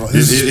a household name.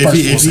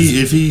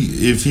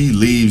 If he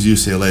leaves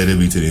UCLA, they'll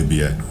be to the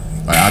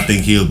NBA. Like I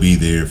think he'll be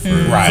there for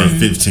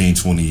 15,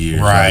 20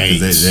 years. Right.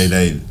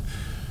 They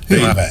don't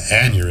have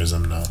an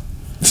aneurysm though.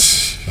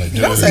 Like,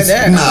 don't say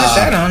that.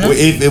 Nah.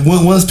 If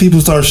once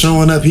people start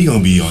showing up, he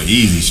gonna be on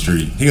easy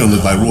street. He gonna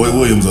look like Roy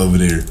Williams over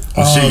there.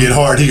 When shit get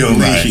hard, he gonna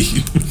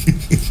leave.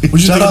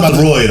 Shout out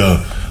to Roy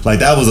though. Like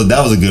that was a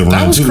good run.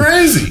 That was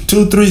crazy.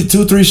 Two,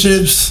 three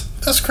ships.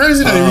 That's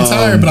crazy that he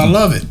retired, but I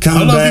love it.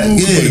 Coming back, people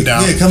who put it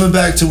down. coming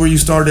back to where you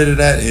started it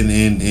at, and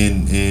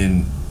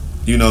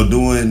you know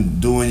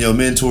doing your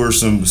mentor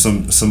some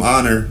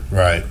honor.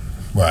 Right.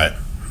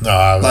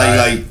 No,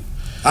 like.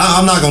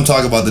 I'm not gonna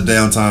talk about the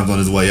down times on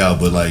his way out,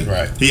 but like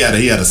he had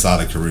a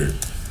solid career.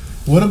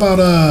 What about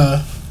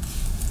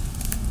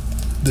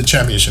the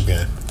championship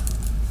game?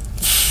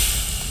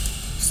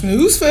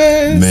 Snooze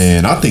fest.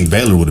 Man, I think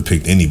Baylor would have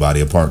picked anybody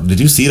apart. Did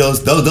you see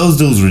those? Those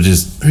dudes were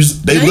just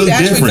they look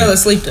different. Fell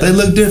asleep, though. They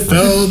look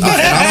different.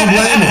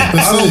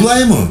 I don't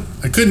blame them.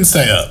 I couldn't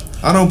stay up.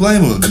 I don't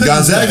blame him.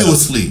 Gonzaga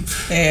was asleep.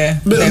 Yeah,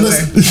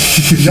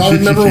 y'all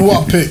remember who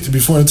I picked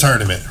before the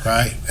tournament,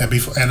 right?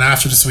 And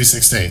after the Sweet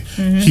 16,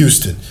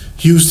 Houston.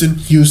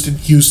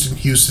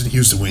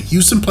 When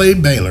Houston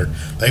played Baylor,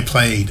 they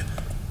played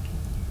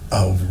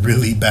a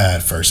really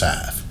bad first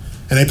half,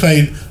 and they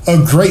played a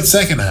great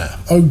second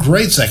half.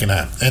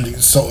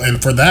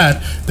 And for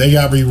that, they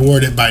got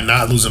rewarded by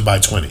not losing by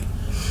 20,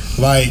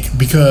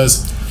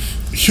 because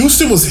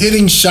Houston was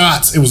hitting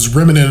shots. It was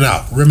rimming it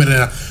out.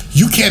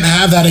 You can't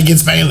have that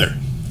against Baylor.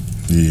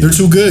 Yeah. They're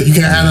too good. You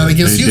can't have that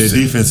against Houston.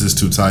 Their defense is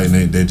too tight,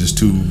 and they're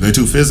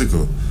too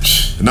physical.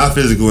 They're not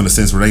physical in the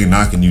sense where they're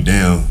knocking you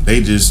down.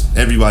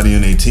 Everybody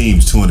in their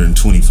team's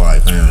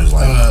 225 pounds.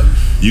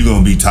 You're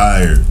gonna be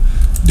tired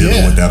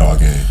dealing with that all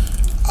game.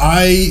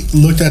 I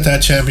looked at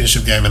that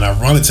championship game, and I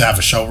wanted to have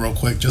a show real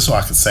quick just so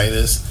I could say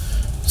this,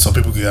 so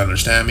people could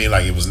understand me.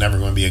 Like it was never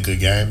going to be a good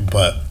game,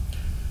 but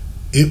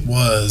it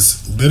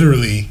was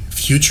literally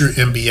future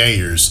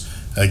NBAers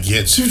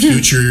against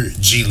future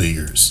G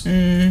Leaguers.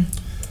 Yeah,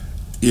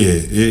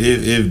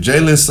 if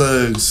Jalen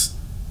Suggs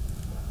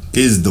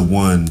is the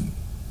one,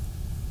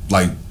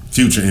 like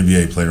future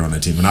NBA player on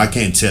that team, and I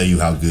can't tell you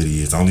how good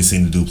he is. I only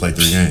seen the dude play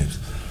 3 games,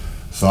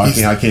 so I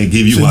can't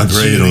give you my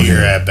grade on him.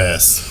 At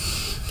best,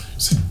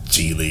 it's a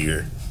G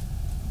Leaguer.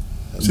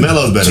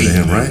 Melo's better than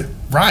him, right?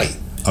 Right.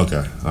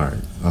 Okay, all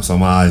right. So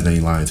my eyes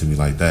ain't lying to me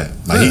like that.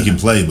 He can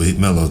play, but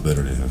Melo's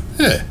better than him.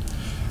 Yeah,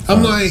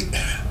 I'm like.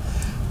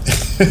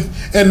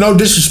 And no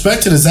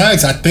disrespect to the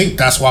Zags, I think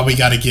that's why we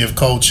got to give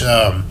Coach,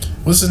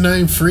 what's his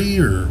name, Free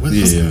or what?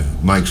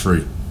 Mike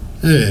Free.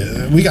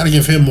 Yeah, we got to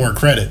give him more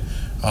credit.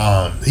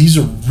 He's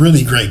a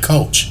really great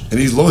coach, and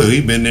he's loyal.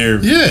 He's been there,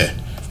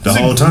 the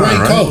whole time.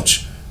 Great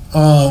coach,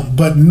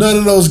 but none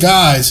of those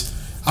guys.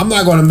 I'm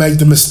not going to make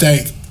the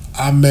mistake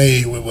I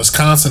made with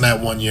Wisconsin that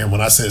one year when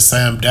I said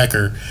Sam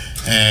Decker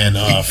and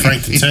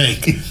Frank the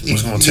Tank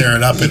was going to tear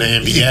it up in the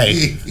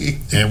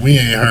NBA, and we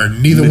ain't heard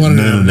neither one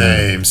of them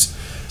names.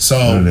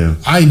 So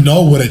I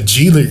know what a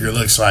G Leaguer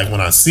looks like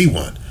when I see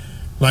one.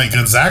 Like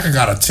Gonzaga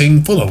got a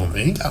team full of them, and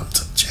he got them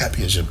to the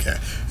championship game,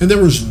 and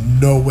there was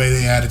no way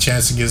they had a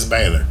chance against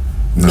Baylor.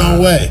 No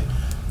way.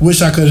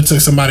 Wish I could have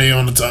took somebody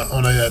on a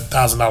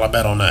 $1,000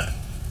 bet on that.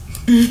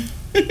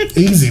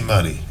 Easy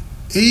money.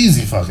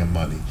 Easy fucking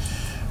money.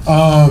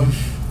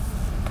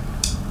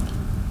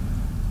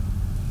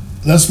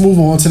 Let's move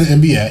on to the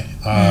NBA.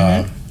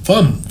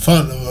 Fun,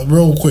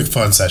 real quick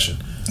fun session.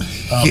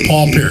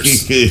 Paul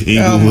Pierce.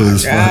 Oh my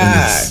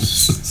God.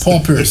 Paul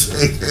Pierce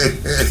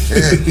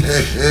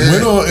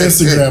went on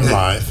Instagram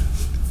Live,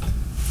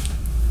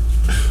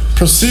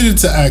 proceeded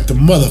to act a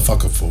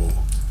motherfucker fool.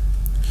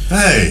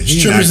 Hey,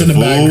 strippers in the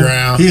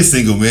background. He a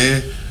single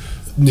man.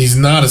 He's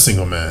not a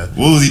single man.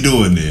 What was he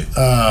doing there?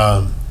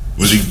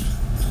 Was he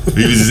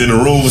was just in a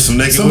room with some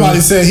naked Somebody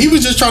women? said he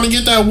was just trying to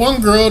get that one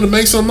girl to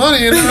make some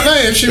money in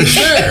LA if she was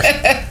there.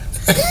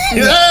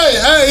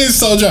 hey,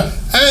 soldier.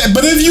 Hey,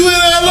 but if you in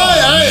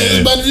LA,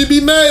 it's about to be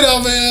made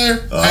over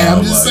here. Hey,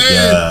 I'm just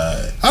saying.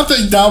 God. I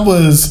think that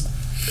was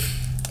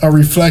a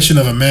reflection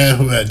of a man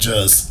who had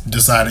just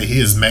decided he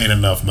has made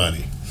enough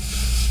money.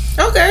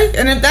 Okay,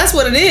 and if that's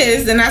what it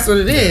is, then that's what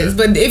it is.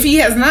 But if he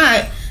has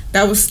not,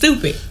 that was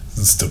stupid.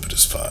 It's stupid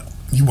as fuck.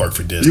 You work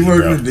for Disney. You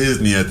work for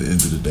Disney at the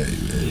end of the day,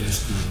 man.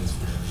 Yes,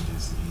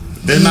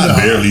 They're not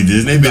barely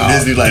Disney. They've been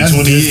Disney like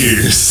 20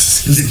 years.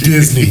 It's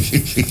Disney.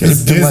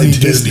 It's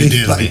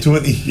Disney. Like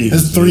 20 years.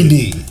 It's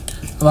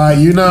 3D. Like,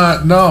 you're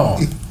not, no.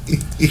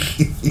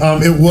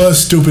 It was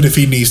stupid if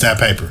he needs that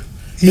paper.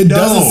 It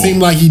doesn't seem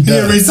like he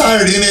does. He's a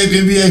retired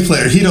NBA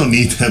player. He don't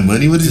need that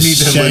money. What does he need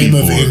that money for?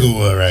 Shame of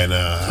Inglewood right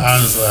now.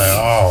 I was like,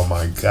 oh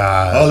my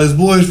God. All his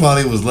boys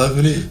probably was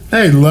loving it.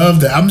 They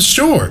loved it, I'm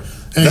sure.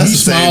 And That's he the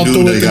same smiled dude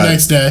through it the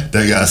next day.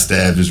 That got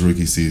stabbed his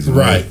rookie season.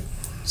 Right.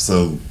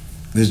 So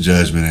his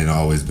judgment ain't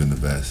always been the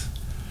best.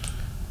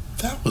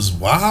 That was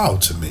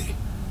wild to me.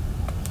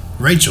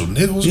 Rachel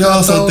Nichols. You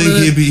also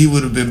think he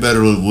would have been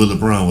better with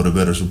LeBron with a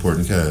better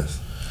supporting cast?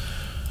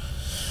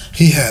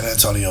 He had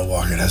Antonio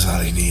Walker. That's all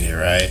he needed,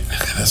 right?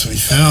 That's what he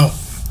felt.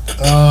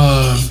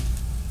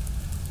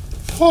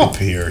 Paul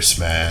Pierce,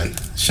 man.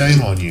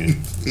 Shame on you.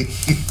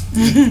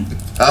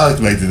 I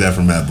expected that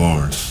from Matt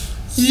Barnes.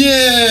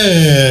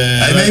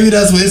 Yeah. Like, maybe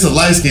that's what it's a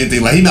light skin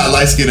thing. Like, he not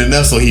light skinned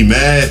enough, so he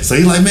mad. So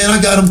he like, man,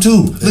 I got him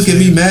too. Look at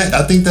me, Matt.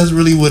 I think that's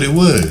really what it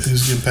was. He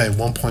was getting paid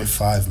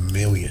 $1.5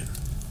 million.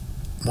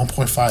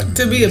 $1.5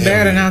 to be a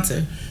bad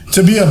announcer.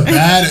 To be a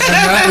bad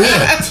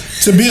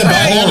To be a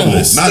bad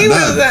analyst.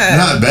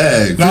 Not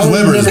bad. Chris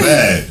Webber is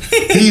bad.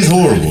 He's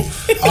horrible.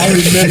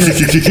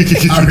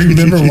 I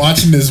remember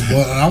watching this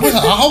one. I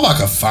hope I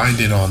could find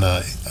it on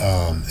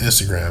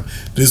Instagram.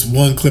 This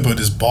one clip of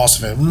this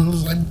Boston fan. It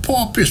was like,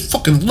 Paul Pierce,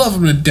 fucking love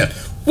him to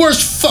death.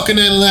 Worst fucking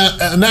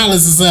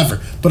analysis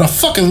ever. But I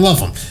fucking love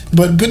him.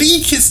 But he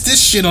gets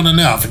this shit on the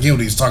now. I forget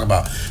what he was talking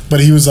about. But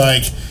he was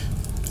like,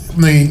 I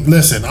mean,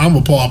 listen, I'm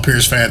a Paul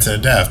Pierce fan to the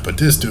death, but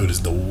this dude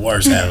is the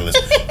worst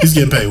analyst. He's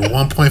getting paid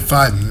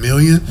 $1.5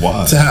 million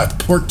to have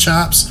pork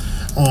chops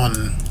on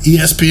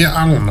ESPN.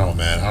 I don't know,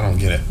 man. I don't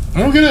get it.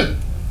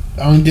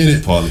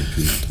 Paulie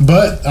P.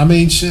 But I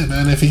mean, shit,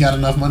 man. If he got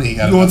enough money, he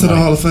got enough money. Going to the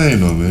Hall of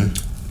Fame, though, man.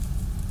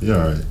 You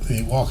all right?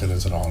 He walking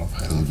into the Hall of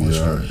Fame. You'll be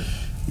all right.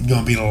 You're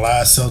gonna be the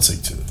last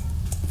Celtic to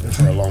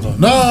for a long time.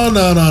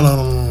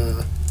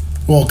 No.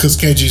 Well, because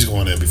KG's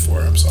going in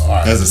before him, so all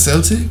right. As a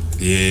Celtic?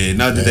 Yeah.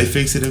 Now, did they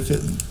fix it in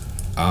Philly?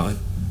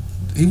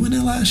 He went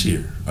in last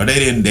year. Or they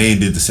didn't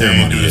did the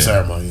ceremony. They didn't do the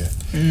ceremony yet.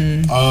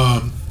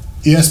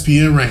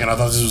 ESPN ranking, I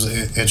thought this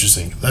was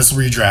interesting. Let's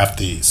redraft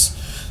these.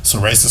 So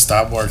Racer,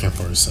 stop working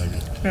for a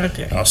second.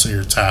 Okay. I'll see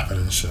you're tapping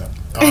and shit.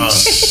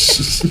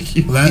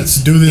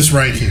 Let's do this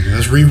ranking.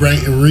 Let's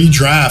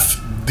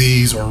redraft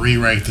these or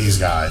re-rank these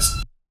guys.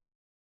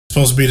 It's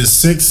supposed to be the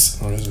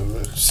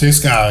six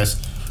guys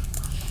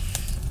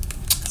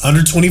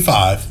under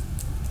 25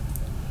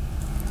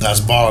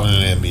 that's balling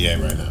in the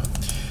NBA right now.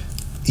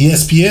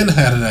 ESPN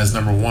had it as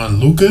number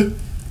 1, Luka.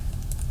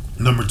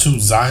 Number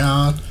 2,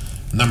 Zion.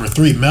 Number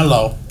 3,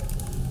 Melo.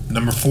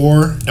 Number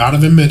 4,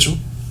 Donovan Mitchell.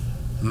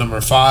 Number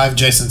 5,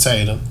 Jason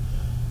Tatum.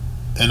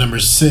 And number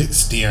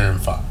 6, De'Aaron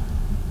Fox.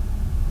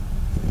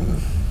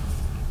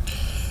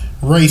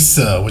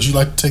 Raisa, would you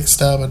like to take a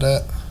stab at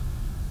that?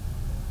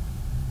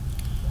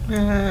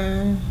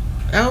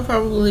 I would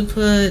probably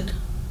put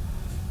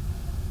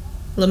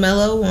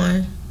LaMelo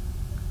 1.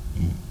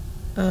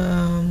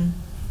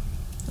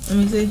 Let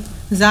me see.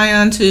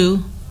 Zion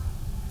 2.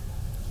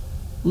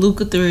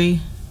 Luka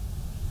 3.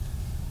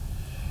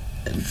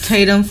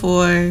 Tatum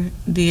 4.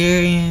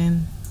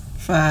 De'Aaron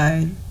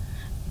 5.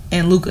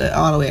 And Luka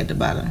all the way at the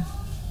bottom.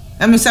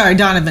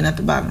 Donovan at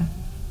the bottom.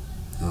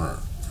 Alright.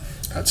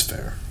 That's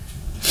fair.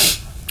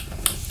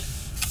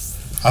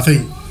 I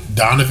think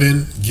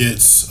Donovan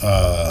gets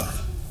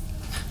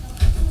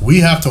we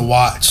have to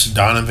watch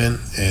Donovan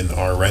in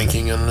our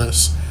ranking on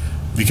this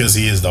because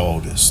he is the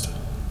oldest.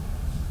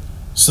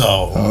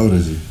 So how old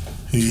is he?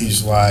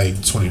 He's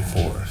like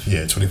 24.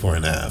 Yeah, 24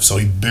 and a half. So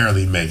he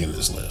barely making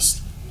this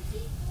list.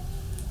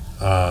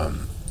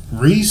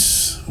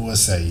 Reese, what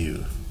say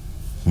you?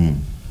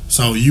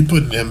 So you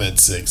putting him at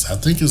 6. I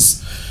think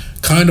it's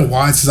kind of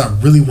wise because I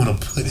really want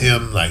to put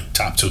him like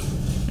top 2.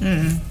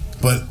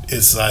 but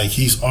it's like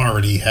he's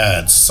already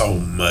had so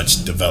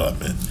much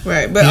development.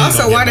 Right, but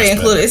also why they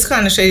included, it's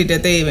kind of shady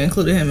that they even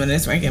included him in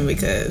this ranking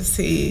because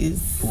he's...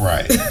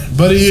 Right.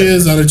 But he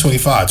is under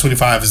 25.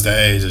 25 is the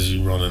age as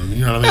you run him.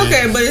 You know what I mean?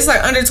 Okay, but it's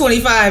like under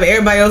 25,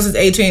 everybody else is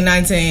 18,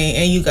 19,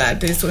 and you got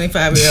this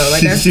 25-year-old.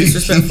 Like, that's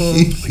disrespectful.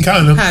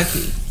 Kind of.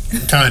 Hockey.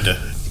 Kind of.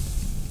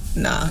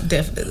 Nah,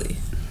 definitely.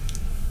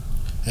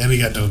 And he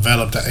got a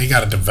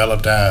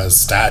developed ass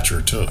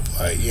stature too.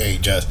 Like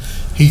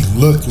he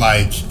looked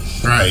like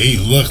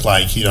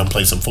he done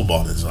played some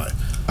football in his life.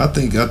 I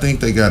think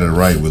they got it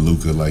right with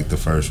Luka, like the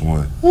first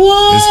one.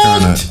 What? It's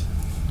kind of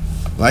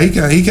like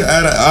he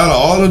got out of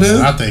all of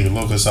them. I think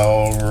Luka's so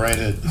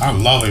overrated. I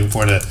love him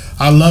for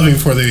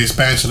the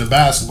expansion of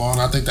basketball,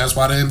 and I think that's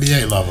why the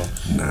NBA love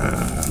him.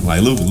 Nah,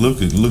 like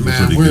Luka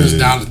Man, pretty where's good.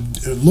 Dallas?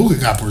 Luka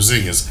got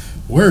Porzingis.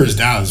 Where is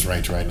Dallas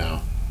ranked right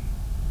now?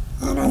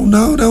 I don't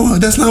know.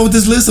 That's not what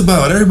this list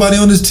about. Everybody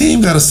on this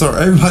team got a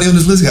sorry. Everybody on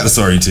this list got a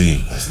sorry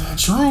team. That's not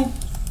true.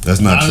 That's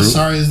not true. As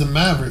sorry as the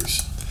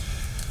Mavericks.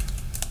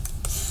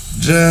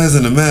 Jazz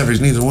and the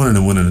Mavericks, neither one of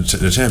them winning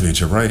the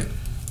championship, right?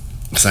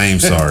 Same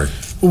sorry.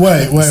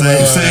 Wait.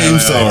 Same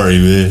sorry,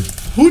 man.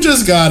 Who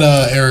just got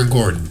Aaron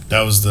Gordon?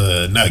 That was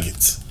the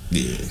Nuggets.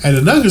 Yeah. And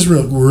the Nuggets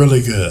were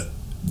really good.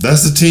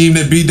 That's the team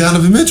that beat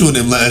Donovan Mitchell and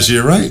them last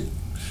year, right?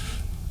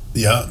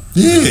 Yeah.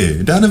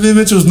 Yeah. Donovan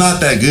Mitchell's not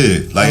that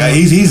good. Like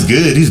he's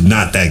good. He's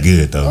not that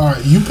good though. All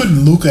right, you putting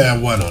Luka at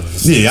what on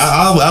this? Yeah,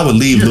 I would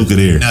leave Luka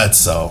there. Nuts.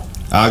 So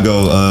I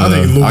go. I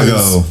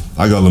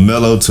I go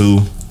LaMelo 2.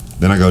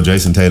 Then I go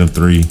Jason Tatum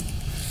 3.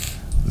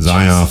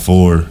 Zion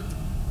 4.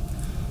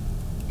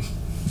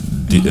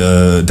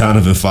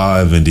 Donovan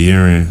 5 and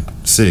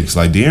De'Aaron 6.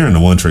 Like De'Aaron, the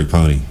one trick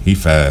pony. He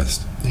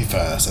fast.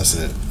 That's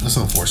it. That's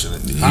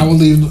unfortunate. Yeah. I would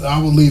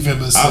leave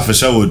him as.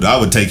 I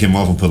would take him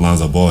off and put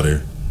Lonzo Ball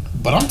there.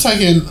 But I'm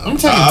taking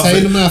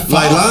Tatum at 5.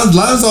 Like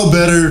Lonzo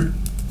better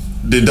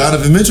than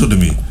Donovan Mitchell to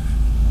me.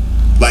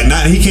 Like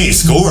he can't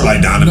score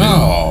like Donovan.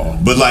 No.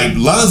 But like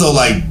Lonzo,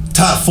 like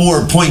top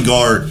 4 point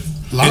guard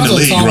in the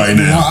league right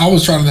now. I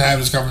was trying to have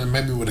this conversation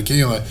maybe with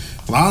Akeem. Like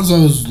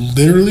Lonzo's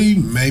literally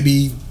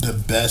maybe the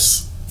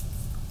best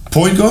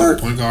point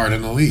guard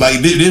in the league. Like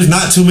there's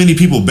not too many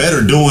people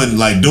better doing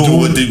what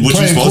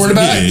you're supposed to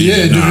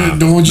do.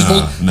 Doing what you're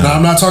supposed to. Now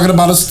I'm not talking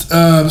about a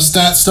stat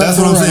stuff. That's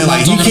what I'm saying.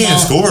 Like he can't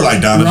score like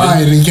Donovan.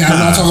 Right, I'm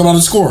not talking about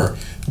a scorer.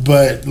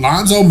 But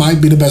Lonzo might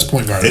be the best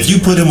point guard. If you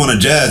put him on the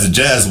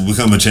Jazz will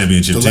become a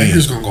championship team. The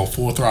Lakers gonna go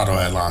full throttle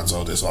at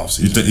Lonzo this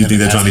offseason. You think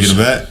they're trying to get him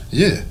back?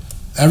 Yeah.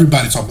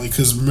 Everybody talking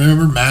because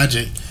remember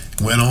Magic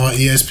went on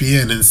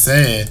ESPN and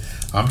said,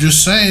 "I'm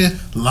just saying,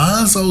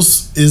 Lonzo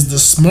is the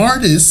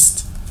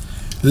smartest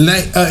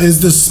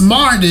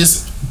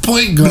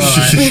point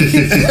guard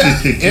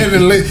in the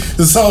league."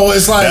 So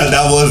it's like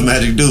that was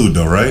Magic dude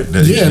though, right?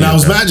 That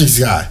was Magic's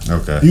guy.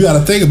 Okay, you got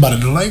to think about it.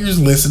 The Lakers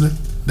listening,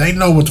 they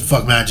know what the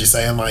fuck Magic's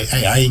saying. Like,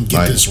 hey, I didn't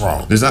get this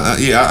wrong.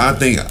 I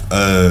think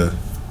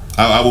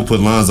I will put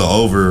Lonzo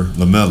over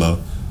LaMelo,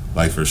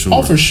 like for sure.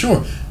 Oh, for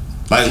sure.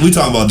 Like we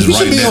talking about this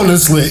right now. He should be on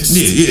this list.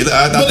 Yeah.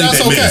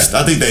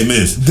 I think they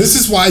missed. This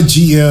is why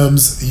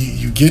GMs,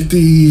 you get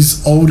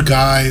these old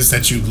guys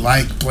that you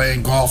like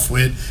playing golf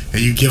with,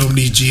 and you give them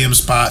these GM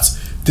spots.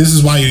 This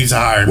is why you need to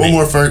hire me. One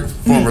more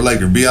former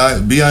Laker.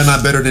 Bi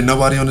not better than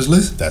nobody on this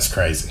list. That's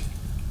crazy.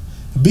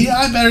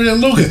 Bi better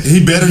than Luka.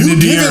 He better than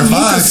De'Aaron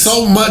Fox.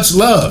 So much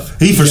love.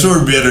 He for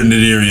sure better than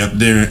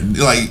De'Aaron.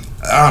 Like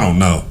I don't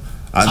know.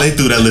 They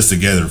threw that list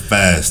together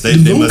fast.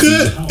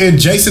 Luka and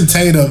Jason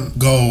Tatum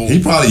go.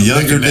 He probably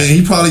younger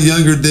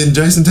than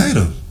Jason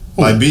Tatum.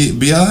 Like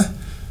Bi.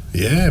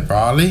 Yeah,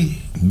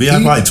 probably.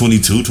 Bi probably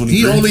 22, 23.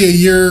 He only a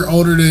year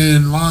older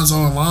than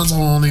Lonzo, and Lonzo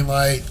only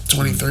like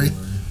 23.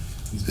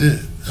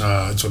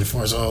 Yeah,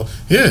 24. So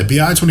yeah,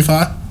 Bi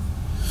 25.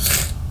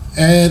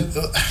 And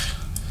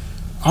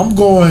I'm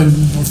going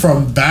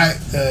from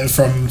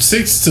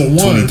 6 to 1.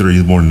 23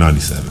 is more than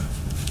 97.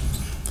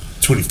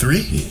 23?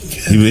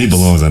 Yeah. He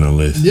belongs on the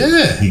list.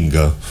 Yeah. He can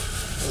go.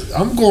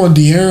 I'm going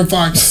De'Aaron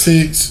Fox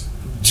 6,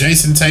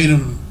 Jason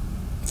Tatum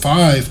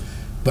 5,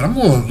 but I'm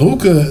going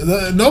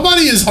Luka.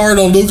 Nobody is hard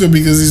on Luka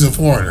because he's a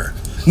foreigner.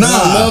 Nah,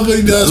 I love what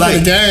he does for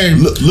the game.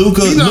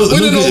 Luka's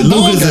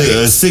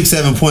a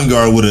 6'7" point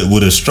guard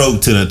with a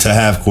stroke to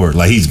half court.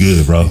 Like he's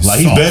good, bro.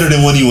 He's better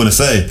than what you want to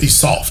say. He's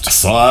soft. He's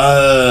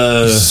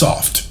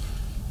soft.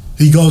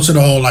 He goes to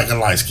the hole like a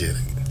light skin.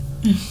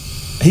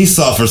 He's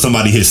soft for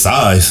somebody his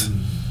size.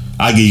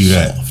 I give you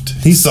that.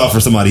 He's soft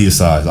for somebody his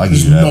size. I give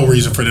you that. There's no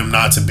reason for them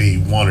not to be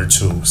 1 or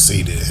 2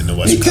 seeded in the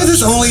Western Because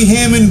it's only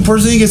him and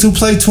Porzingis who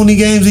play 20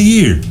 games a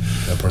year.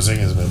 Yeah,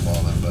 Porzingis been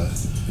balling, but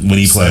when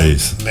he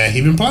plays, man,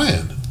 he been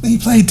playing. He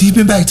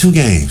been back 2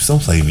 games.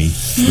 Don't play me.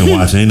 Been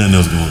watching. Ain't nothing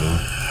else going on.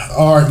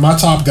 All right, my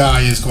top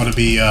guy is going to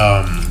be.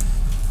 I'm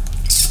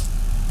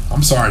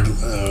sorry,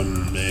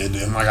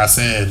 and like I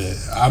said,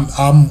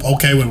 I'm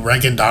okay with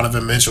ranking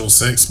Donovan Mitchell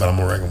 6, but I'm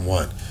gonna rank him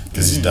 1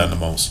 because he's done the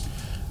most.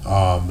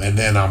 And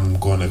then I'm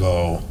going to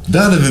go.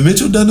 Donovan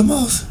Mitchell done the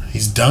most.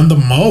 He's done the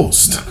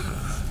most.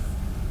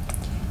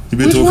 You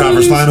been to a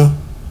conference final?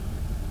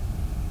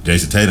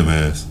 Jason Tatum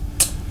has.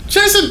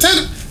 Jason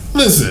Tatum.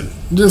 Listen,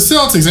 the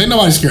Celtics, ain't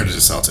nobody scared of the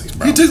Celtics,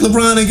 bro. You took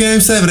LeBron in Game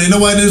 7. Ain't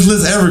nobody in this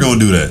list ever gonna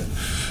do that.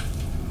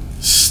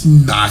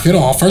 Knock it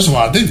off. First of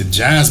all, I think the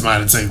Jazz might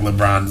have taken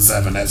LeBron in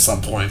 7 at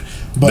some point.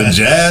 But the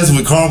Jazz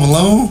with Karl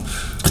Malone?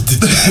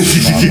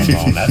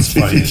 That's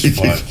funny as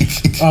fuck.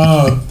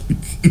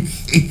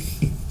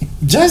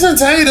 Jason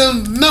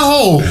Tatum,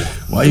 no.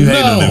 Why you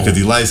hating on him? Because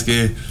he light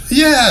skinned?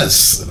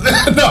 Yes.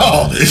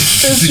 No.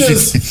 It's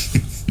just,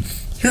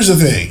 here's the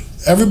thing.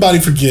 Everybody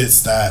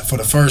forgets that for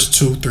the first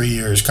 2-3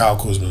 years, Kyle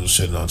Kuzma was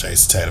shitting on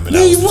Jason Tatum. And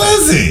no, he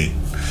wasn't.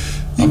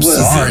 I'm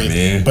sorry,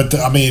 man. But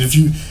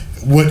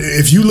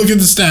if you look at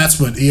the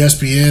stats, what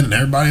ESPN and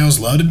everybody else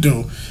love to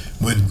do,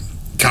 when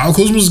Kyle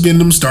Kuzma was getting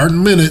them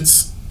starting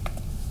minutes,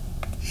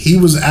 he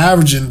was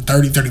averaging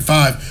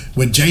 30-35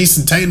 when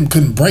Jason Tatum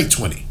couldn't break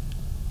 20.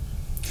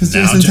 Because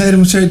Jason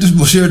Tatum shared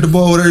the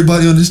ball with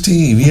everybody on this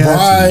team.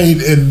 Right,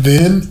 and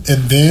then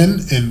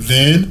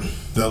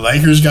the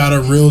Lakers got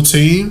a real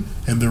team,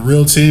 and the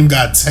real team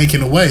got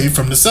taken away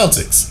from the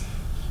Celtics,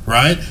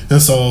 right? And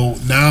so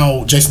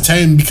now Jason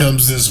Tatum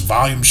becomes this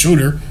volume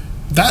shooter.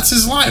 That's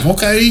his life.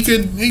 Okay, he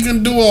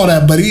can do all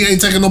that, but he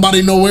ain't taking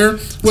nobody nowhere.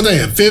 What they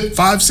at 5th,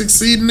 6th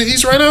seed in the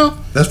East right now?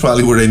 That's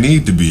probably where they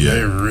need to be at.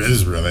 It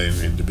is where they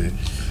need to be.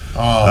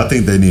 I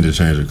think they need to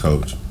change their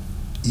coach.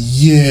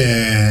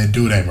 Yeah,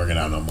 dude ain't working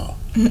out no more.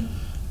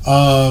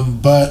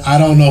 But I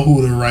don't know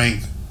who to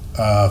rank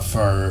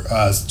for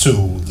us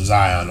too,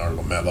 Zion or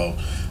LaMelo.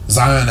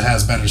 Zion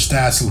has better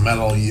stats.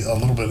 LaMelo a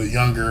little bit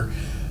younger.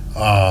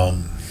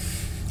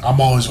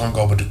 I'm always going to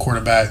go with the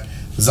quarterback.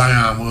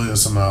 Zion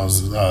Williamson, I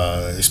was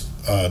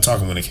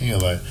talking with the king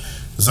like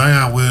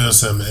Zion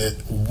Williamson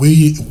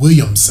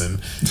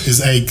is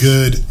a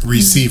good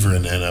receiver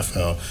in the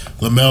NFL.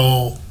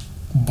 LaMelo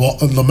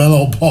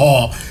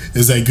Ball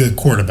is a good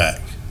quarterback.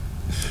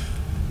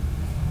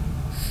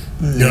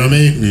 You know what I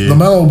mean? Yeah.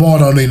 LaMelo Ball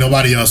don't need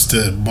nobody else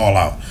to ball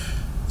out.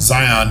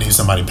 Zion needs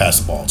somebody to pass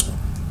the ball to him.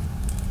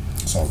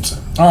 That's all I'm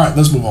saying. All right,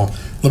 let's move on.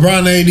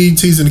 LeBron AD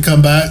teasing to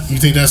come back. You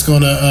think that's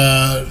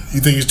gonna?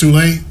 You think it's too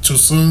late? Too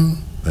soon?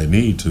 They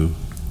need to.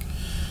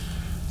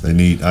 I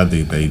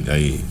think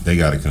they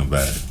got to come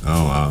back.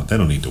 They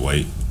don't need to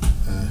wait.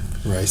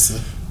 Raisa.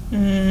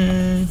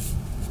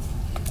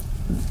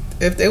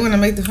 If they want to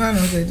make the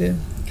finals, they do.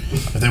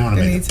 If they want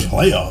to make the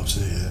playoffs,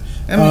 yeah.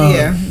 I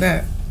mean,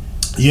 that.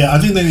 Yeah, I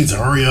think they need to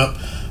hurry up.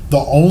 The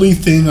only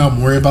thing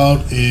I'm worried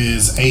about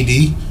is AD.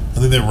 I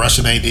think they're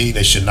rushing AD.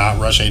 They should not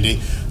rush AD.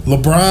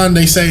 LeBron,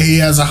 they say he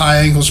has a high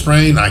ankle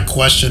sprain. I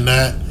question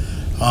that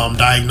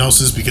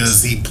diagnosis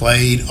because he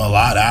played a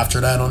lot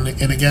after that in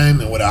the game,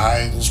 and with a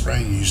high ankle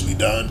sprain, you're usually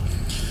done.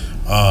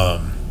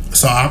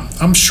 So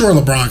I'm sure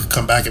LeBron could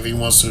come back if he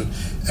wants to.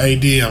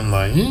 AD, I'm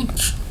like,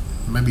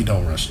 maybe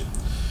don't rush it.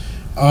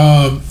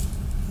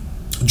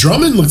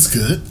 Drummond looks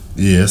good.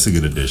 Yeah, that's a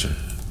good addition.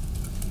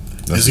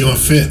 Is he going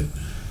to fit?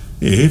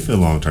 Yeah, he'll fit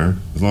long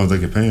term as long as they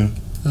can pay him.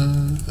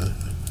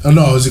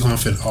 No, is he going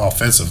to fit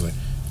offensively?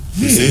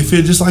 Yeah, he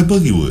fit just like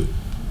Boogie would.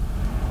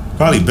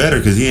 Probably better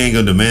because he ain't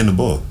going to demand the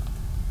ball.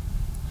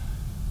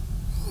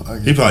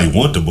 He probably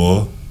want the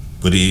ball,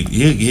 but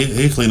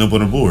he'll clean up on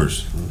the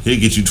boards. He'll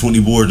get you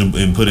 20 boards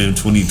and put in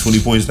 20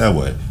 points that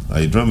way.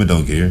 Like Drummond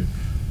don't care.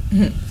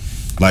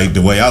 Like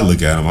the way I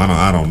look at him,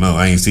 I don't know.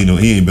 I ain't seen him.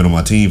 He ain't been on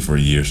my team for a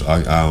year, so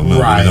I don't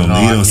know. Right,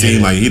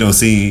 he don't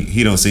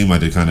seem like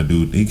the kind of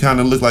dude. He kind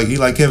of look like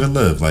Kevin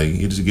Love. Like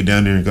he just get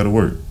down there and go to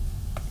work.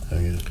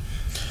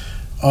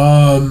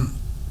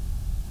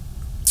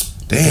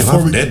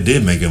 Damn, that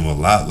did make him a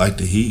lot like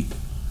the Heat.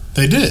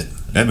 They did.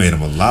 That made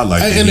him a lot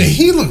like the Heat. And the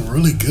Heat look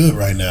really good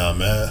right now,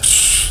 man.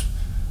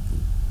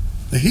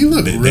 The Heat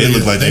look really good.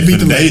 Look like they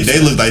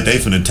look like they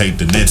finna take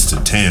the Nets to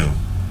town.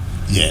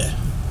 Yeah.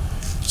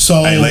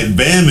 So like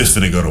Bam is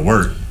finna go to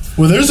work.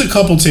 Well, there's a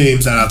couple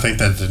teams that I think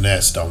that the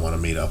Nets don't want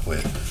to meet up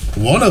with.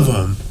 One of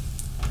them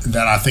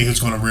that I think is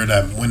going to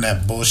win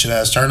that bullshit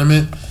ass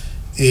tournament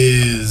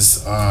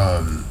is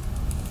the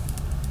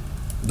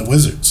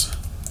Wizards.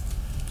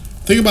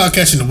 Think about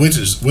catching the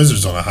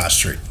Wizards on a hot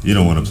streak. You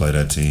don't want to play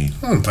that team.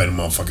 I don't want to play the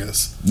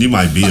motherfuckers. You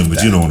might beat them,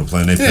 but you don't want to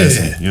play them. They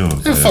pissy. You don't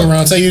want to play fuck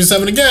around, take you to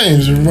 7 of the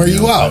games and wear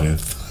you out.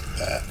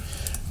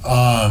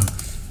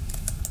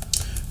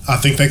 I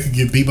think they could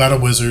get beat by the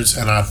Wizards,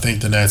 and I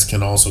think the Nets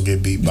can also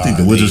get beat by. You think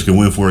the Wizards can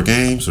win 4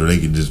 games, or they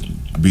can just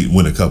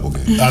win a couple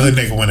games? I think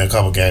they can win a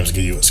couple games and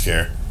give you a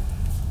scare.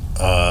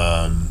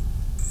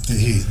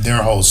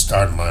 Their whole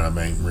starting lineup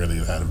ain't really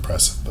that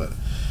impressive, but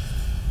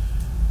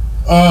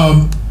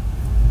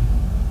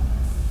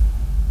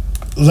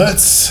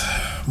let's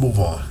move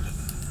on.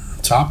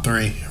 Top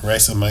 3.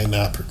 Raisa may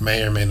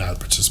or may not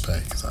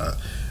participate because I'm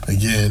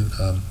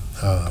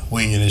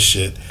winging this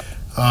shit.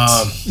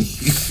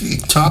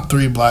 Top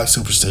 3 black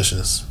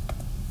superstitions.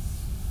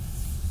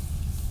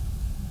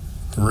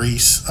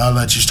 Reese, I'll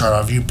let you start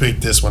off. You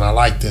picked this one. I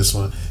like this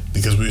one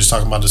because we was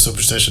talking about the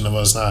superstition of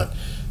us not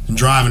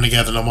driving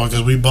together no more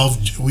because we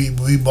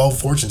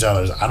both fortune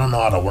tellers. I don't know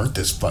how to work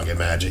this fucking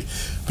magic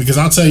because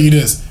I'll tell you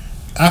this.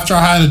 After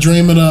I had a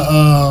dream of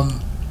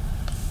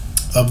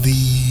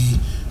the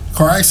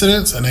car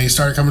accidents, and they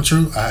started coming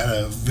true, I had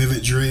a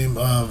vivid dream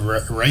of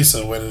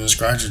Racer winning the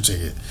scratcher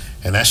ticket,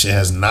 and that shit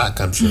has not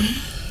come true.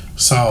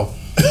 So,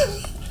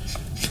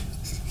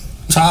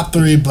 top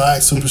 3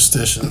 black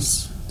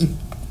superstitions.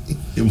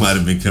 It might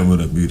have been coming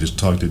up. You just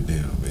talked it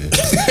down, man.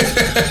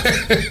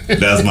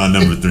 That's my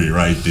number 3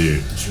 right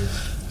there.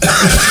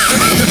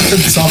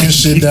 Talking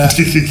shit down.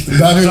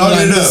 Now you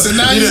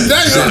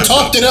done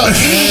talked it up,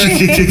 man.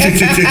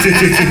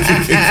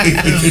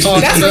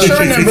 That's for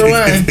sure number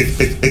 1.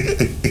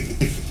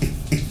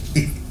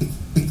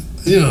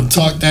 You done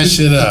talk that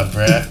shit up,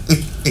 bruh.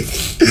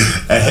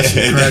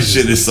 That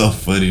shit is so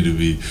funny to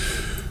me.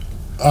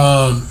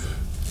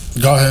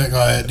 Go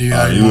ahead. Do you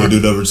you want to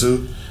do number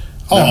 2?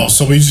 Oh,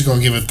 so we just gonna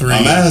give it 3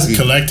 I'm asking,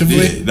 collectively?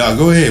 Yeah, no,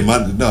 go ahead. You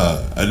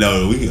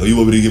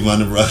want me to give my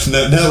number?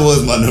 That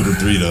was my number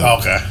 3 though.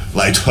 Okay.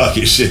 Like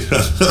talking shit.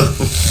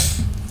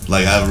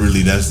 Like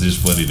that's just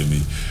funny to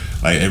me.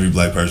 Like every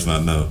black person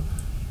I know.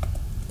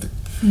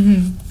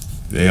 Mm-hmm.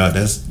 They are.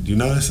 I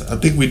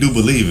think we do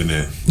believe in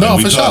that. No,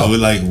 we for sure.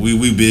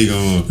 We big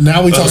on.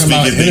 Now we talking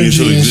about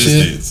energy and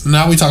shit.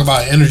 Now we talk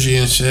about energy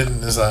and shit,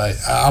 and it's like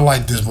I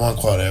like this one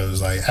quote that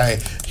was like, "Hey,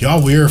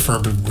 y'all weird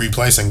for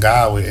replacing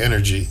God with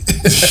energy."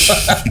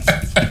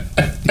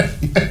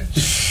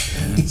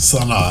 So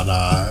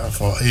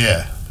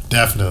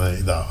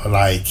definitely though.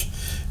 Like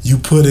you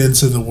put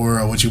into the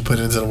world what you put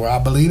into the world.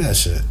 I believe that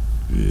shit.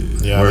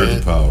 Yeah, words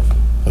are powerful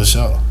for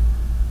sure.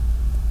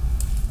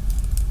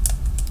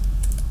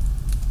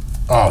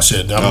 Oh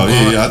shit! I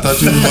thought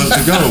you wanted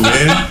to go,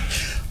 man.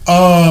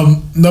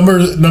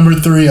 Number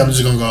 3. I'm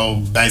just gonna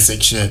go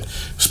basic shit.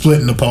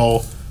 Splitting the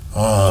pole.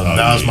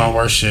 That was my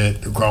worst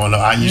shit growing up.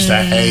 I used to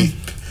hate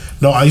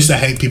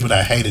people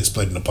that hated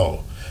splitting the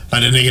pole.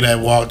 Like the nigga that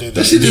walked it.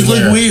 That shit just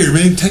look weird,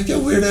 man. Take your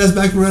weird ass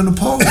back around the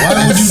pole.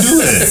 Why would you do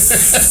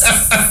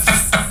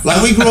that?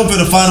 Like we grew up in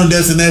a Final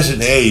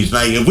Destination age.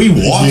 Like if we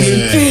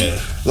walking,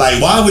 like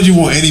why would you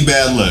want any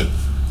bad luck?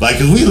 Like,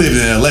 cause we lived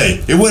in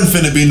LA, it wasn't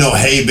finna be no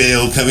hay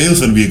bale coming. It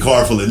was finna be a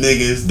car full of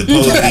niggas, the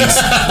police.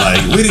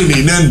 Like, we didn't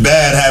need nothing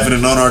bad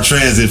happening on our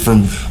transit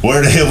from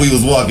where the hell we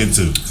was walking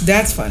to.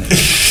 That's funny.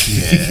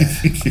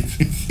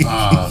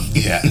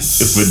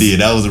 Yes. But yeah,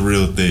 that was a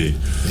real thing.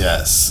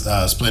 Yes.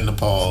 Splitting the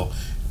pole.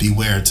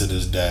 Beware to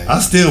this day. I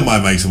still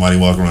might make somebody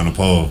walk around the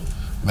pole.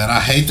 Man,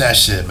 I hate that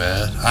shit,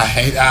 man. I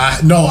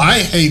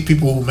hate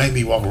people who make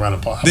me walk around the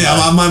pole.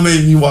 I might make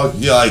you walk.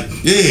 You're like,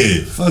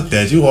 yeah, fuck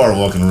that. You are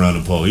walking around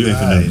the pole. You ain't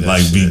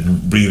finna be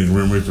bringing the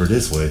Grim Reaper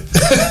this way.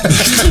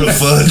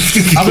 Fuck.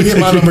 I'm gonna get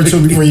my number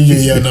 2 before you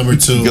get your number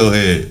 2. Go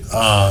ahead.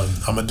 I'm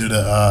gonna do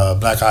the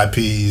Black Eyed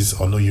Peas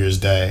on New Year's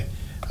Day.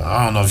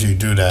 I don't know if you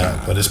do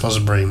that, but it's supposed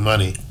to bring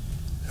money.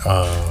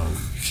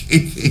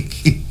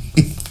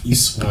 You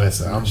swear,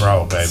 I'm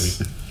broke, baby.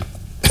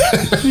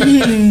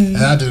 And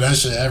I do that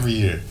shit every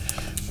year.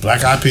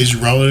 Black Eyed Peas, you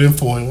roll it in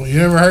foil.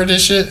 You ever heard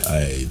this shit?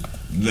 I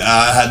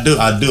do.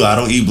 I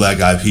don't eat black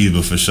eyed peas,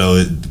 but for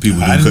sure, people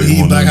do cook them. I didn't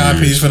eat black eyed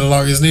peas for the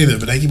longest neither,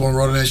 but they keep on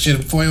rolling that shit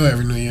in foil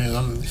every New Year.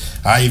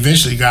 I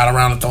eventually got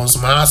around to throwing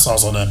some hot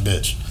sauce on that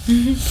bitch.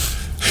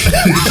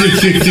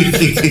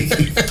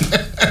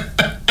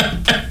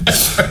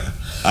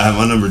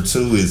 My number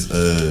 2 is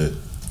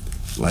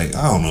like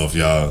I don't know if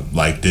y'all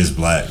like this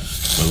black,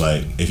 but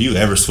like if you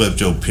ever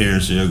swept your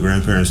parents or your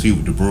grandparents' feet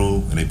with the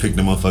broom and they picked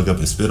the motherfucker up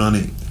and spit on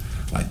it,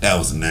 like that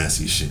was the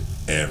nastiest shit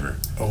ever.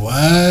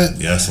 What?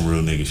 Yeah, that's some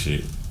real nigga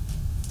shit.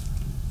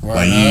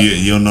 Right, like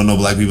you don't know no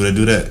black people that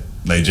do that.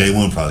 Like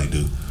J1 probably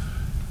do.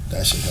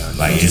 That shit got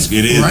like it's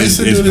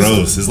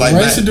gross. It's like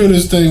Rice to do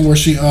this thing where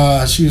she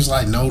was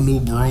like no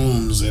new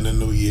brooms in the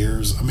New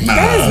Year's. I mean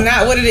that is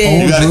not what it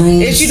is.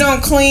 If you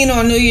don't clean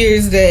on New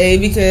Year's Day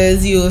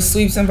because you'll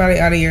sweep somebody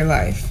out of your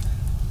life.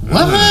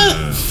 What?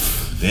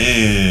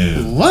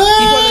 Damn. What?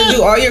 You're supposed to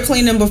do all your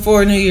cleaning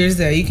before New Year's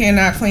Day. You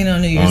cannot clean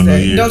on New Year's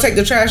Day. Don't take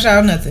the trash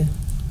out, nothing.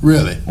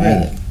 Really?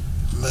 Man,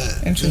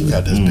 you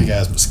got this big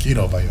ass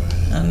mosquito by your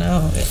head. I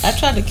know. I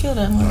tried to kill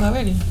that one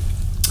already.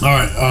 All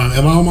right,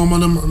 am I on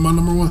my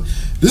number 1?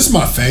 This is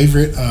my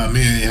favorite.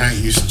 Me and Hank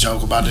used to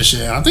joke about this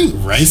shit. I think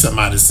Raisa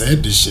might have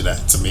said this shit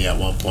to me at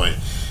one point.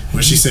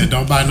 When she said,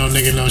 "Don't buy no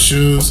nigga no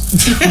shoes,"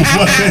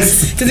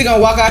 because he gonna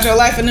walk out your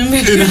life in a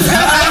minute.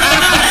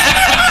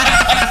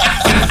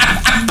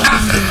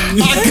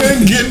 I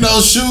couldn't get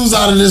no shoes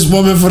out of this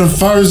woman for the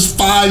first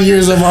 5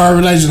 years of our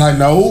relationship. Like,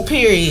 no.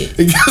 Period.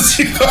 Because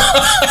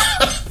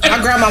my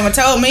grandmama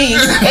told me,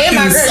 and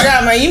my great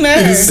grandma, you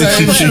met her. So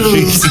don't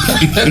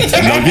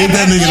get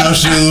that nigga no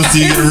shoes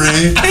till you get a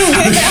ring.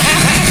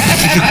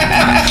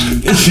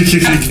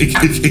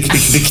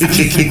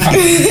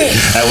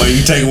 That way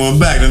you take one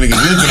back, that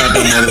nigga's limping out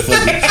that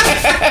motherfucker.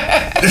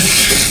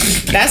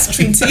 That's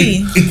true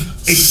tea.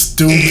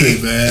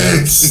 Stupid,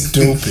 man.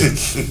 Stupid.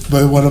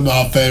 But one of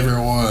my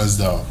favorite ones,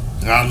 though.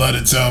 I love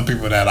to tell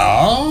people that,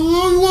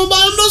 you want to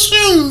buy him no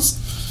shoes.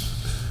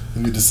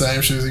 It'll be the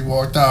same shoes he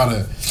walked out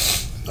in.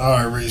 All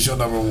right, Reese, your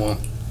number 1.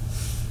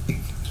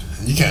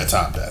 You can't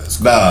top that.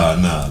 Cool. Nah,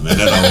 man.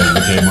 That almost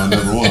became my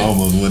number 1. I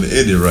almost wanted to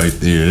end it right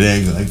there.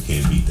 I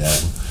can't beat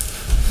that one.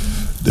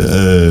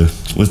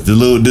 What's the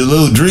little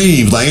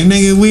dreams? Like,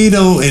 nigga, we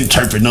don't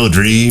interpret no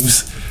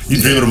dreams.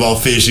 You dreaming about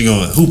fish, you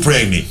going, who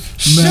pregnant?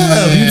 Shut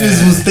up. You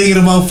just was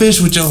thinking about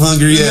fish with your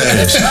hungry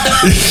ass.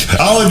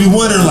 I always be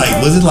wondering,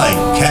 like, was it like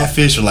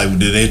catfish or like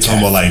did they talk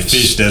about like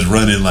fish that's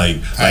running like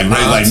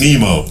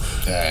Nemo?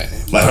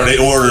 Like, or they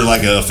order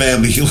like a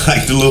family,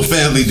 like the little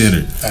family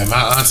dinner. Hey,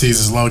 my aunties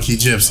is low key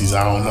gypsies.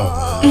 I don't know.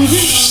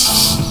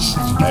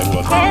 They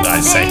will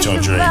dissect your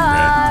dream,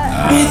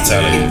 man. I'm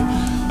telling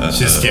you.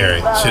 Shit's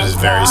scary. Shit is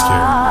very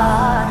scary.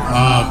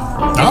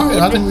 Alright,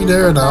 I think we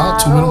there, dog.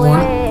 2 minute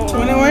warning. 2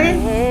 minute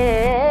warning?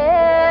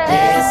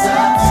 It's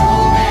a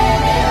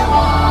 2-minute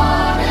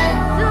warning.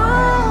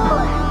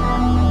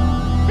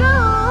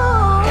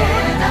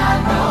 And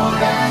I know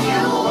that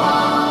you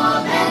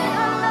want it.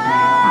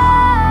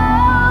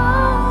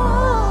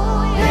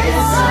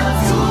 It's a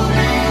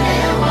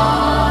 2-minute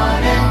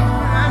warning.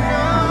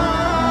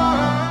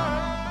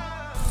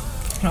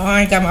 Oh,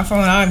 I ain't got my phone.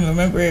 I don't even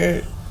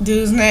remember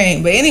dude's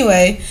name. But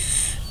anyway,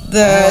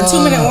 the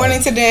 2 minute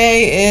warning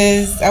today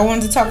is I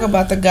wanted to talk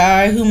about the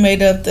guy who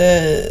made up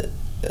the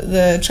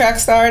track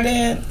star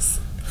dance.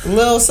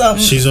 Little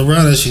something. She's a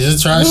runner. She's a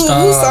track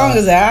star. Whose song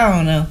is that? I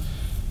don't know.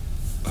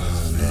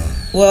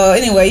 Well,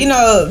 anyway, you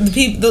know,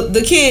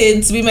 the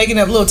kids be making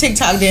up little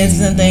TikTok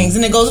dances and things,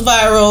 and it goes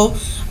viral,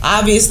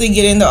 obviously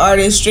getting the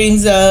artist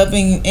streams up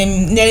and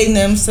netting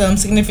them some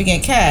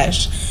significant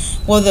cash.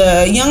 Well,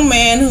 the young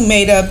man who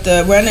made up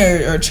the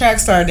runner or track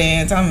star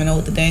dance, I don't even know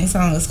what the dang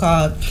song is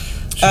called,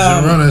 he's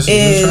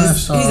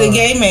a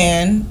gay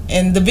man,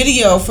 and the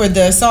video for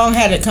the song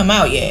hadn't come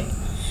out yet.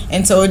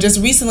 And so they just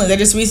recently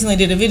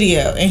did a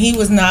video, and he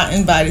was not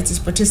invited to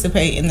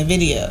participate in the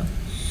video.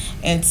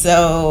 And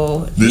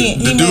so who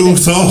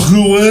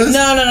was?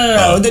 No.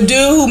 Oh. The dude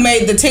who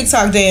made the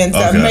TikTok dance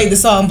that made the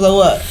song blow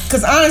up.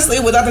 Because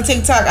honestly, without the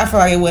TikTok, I feel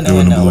like it wouldn't have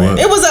went nowhere.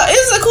 It was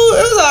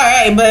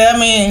alright, but I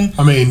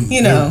mean,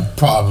 you know,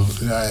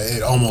 probably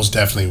it almost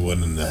definitely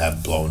wouldn't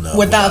have blown up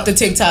without the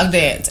TikTok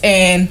dance.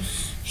 And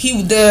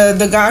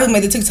the guy who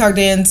made the TikTok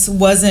dance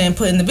wasn't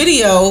put in the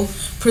video,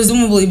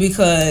 presumably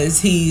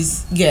because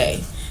he's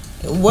gay.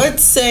 What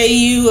say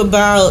you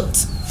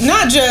about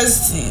not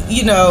just,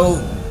 you know,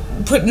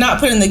 not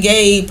putting the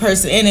gay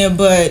person in it,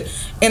 but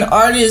an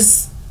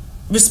artist's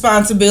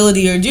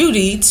responsibility or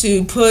duty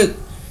to put,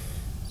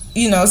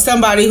 you know,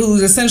 somebody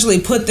who's essentially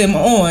put them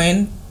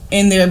on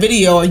in their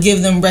video or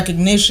give them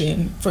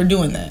recognition for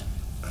doing that?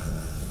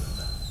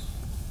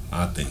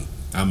 I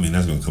mean,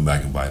 that's gonna come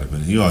back and bite him.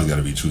 And you always got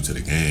to be true to the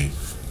game.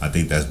 I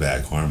think that's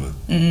bad karma.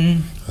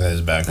 Mm-hmm. That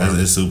is bad karma.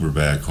 That is super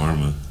bad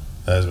karma.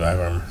 That is bad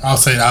karma.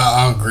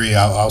 I'll agree.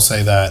 I'll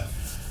say that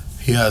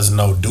he has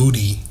no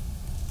duty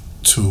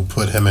to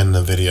put him in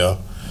the video.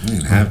 You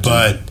didn't have to.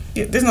 But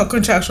there's no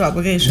contractual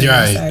obligation.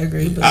 Right. I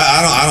agree. But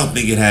I don't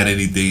think it had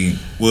anything.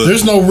 Well,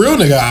 there's no real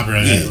nigga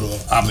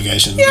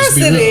obligation. Yes,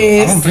 it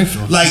is. I don't think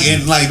so. Like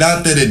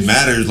not that it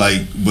matters.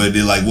 Like, but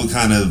like, what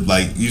kind of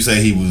you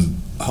say he was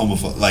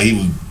homophobic? Like he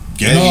was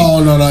gay?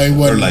 No. It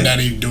wasn't that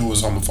he dude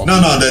was homophobic.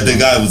 No, that the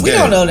guy was gay. We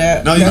don't know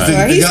that. No, you think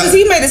right. He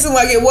made it seem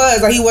like it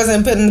was like he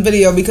wasn't put in the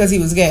video because he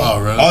was gay. Oh,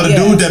 really? Oh, the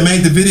dude that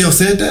made the video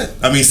said that.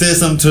 I mean, said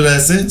something to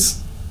that sense.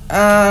 No,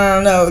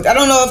 I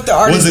don't know if the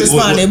artist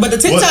responded, but the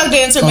TikTok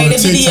dancer made a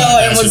video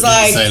and was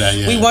like,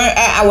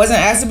 I wasn't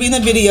asked to be in the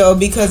video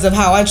because of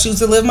how I choose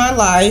to live my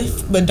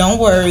life, but don't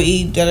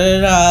worry,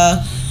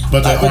 da.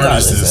 But the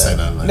artist didn't say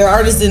nothing like that. The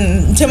artist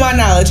didn't, to my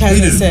knowledge,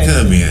 hasn't said. He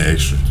didn't be an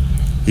extra.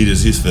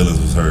 His feelings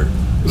was hurt.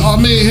 I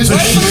mean,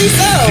 rightfully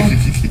so.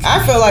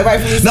 I feel like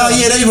rightfully so. No,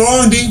 yeah, they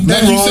wrong, D.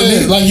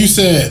 Like you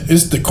said,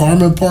 it's the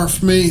karma part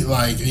for me.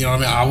 Like, you know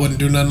what I mean? I wouldn't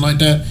do nothing like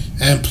that.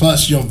 And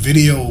plus, your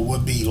video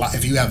would be like,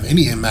 if you have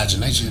any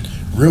imagination,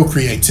 real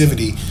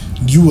creativity,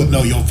 you would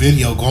know your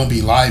video gonna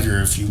be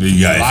livelier if you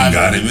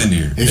got him in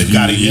there. If you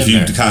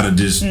kind of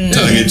just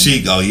tongue in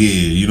cheek, oh yeah,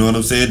 you know what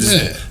I'm saying?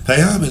 Just pay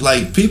homage.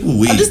 Like people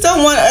weak. I just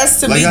don't want us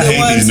to be the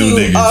ones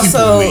who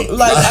also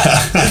like.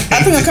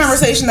 I think a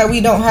conversation that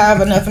we don't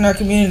have enough in our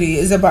community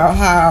is about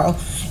how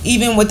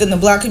even within the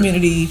Black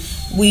community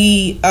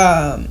we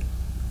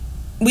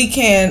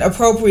can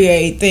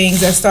appropriate things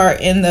that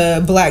start in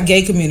the Black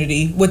gay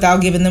community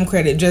without giving them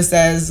credit, just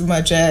as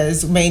much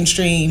as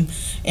mainstream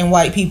and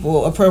white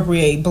people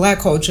appropriate Black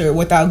culture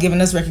without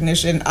giving us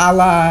recognition, a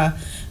la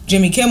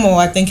Jimmy Kimmel,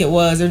 I think it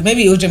was, or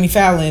maybe it was Jimmy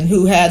Fallon,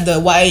 who had the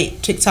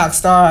white TikTok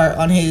star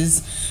on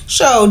his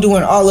show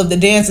doing all of the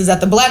dances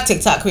that the Black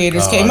TikTok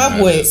creators came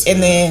up with,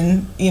 and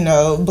then, you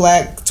know,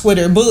 Black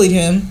Twitter bullied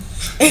him.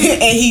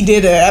 And he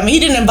did he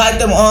didn't invite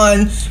them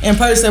on in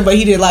person, but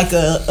he did like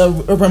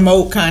a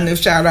remote kind of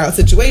shout out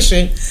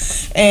situation.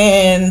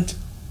 And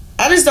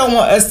I just don't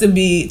want us to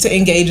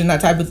engage in that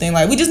type of thing.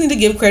 Like, we just need to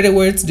give credit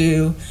where it's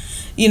due.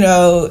 You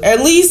know, at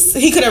least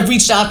he could have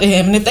reached out to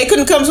him, and if they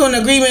couldn't come to an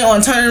agreement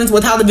on terms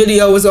with how the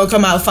video was gonna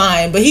come out,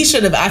 fine. But he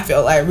should have, I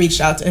feel like, reached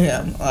out to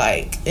him,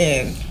 like,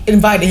 and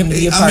invited him to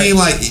be a part. I mean,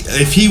 like,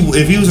 if he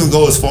was gonna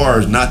go as far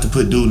as not to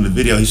put dude in the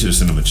video, he should have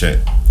sent him a check.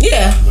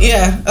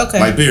 Yeah, okay.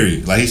 Like,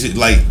 period. Like, he should,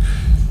 like,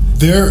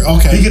 he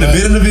could have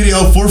been in the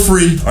video for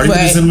free, or he could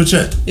have sent him a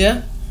check.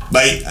 Yeah.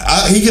 Like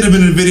he could have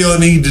been in the video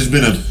and he just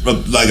been a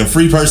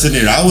free person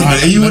there.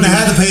 You wouldn't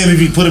have had to pay him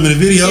if you put him in the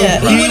video. Yeah,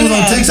 he was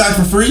on TikTok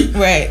for free.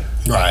 Right.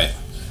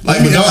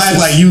 Like, but don't act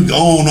like you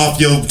going off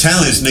your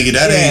talents, nigga.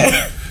 That ain't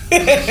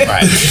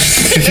right.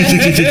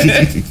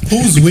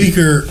 Who's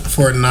weaker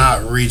for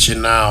not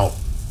reaching out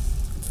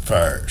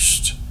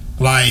first?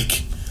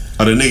 Like,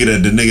 the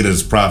nigga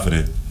that's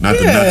profiting, not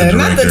the director.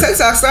 Not the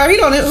TikTok star.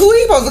 Who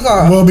he supposed to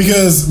call? Well,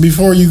 because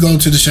before you go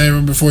to the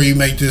chamber, before you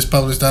make this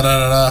public,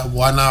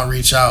 why not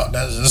reach out?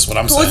 That's what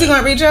I'm saying. Who's he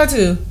gonna reach out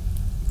to?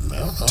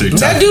 TikTok.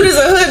 That dude is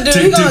a hood dude.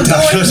 He gonna go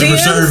in customer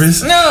DMs?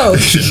 service. No,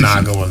 should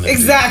not go in there.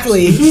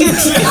 Exactly.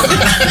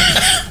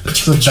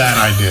 It's a bad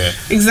idea.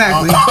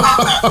 Exactly.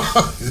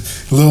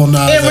 Lil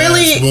Nas It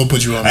really will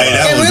put you on. Hey,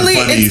 that was really,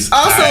 the funniest. it's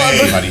also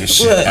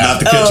Not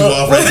to cut you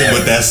off right there,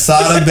 but that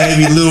Sada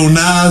Baby Lil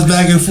Nas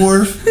back and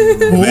forth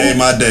made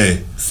my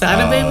day.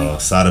 Sada Baby.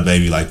 Sada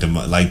Baby,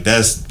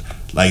 that's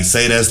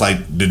say that's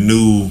like the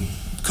new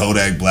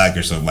Kodak Black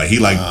or something. Like he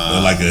like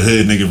a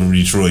hood nigga from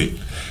Detroit.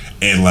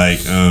 And like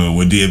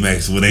when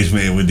DMX went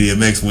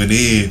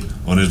in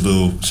on his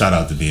little shout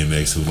out to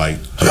DMX, who like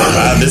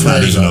this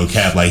not even no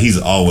cap. Like he's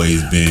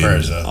always been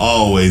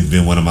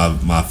one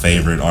of my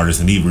favorite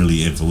artists, and he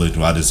really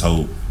influential. I just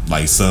hope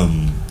like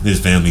his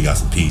family got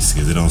some peace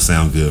because it don't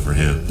sound good for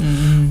him.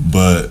 Mm-hmm.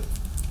 But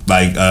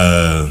like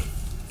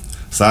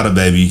Sada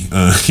Baby,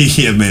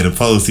 he had made a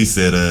post. He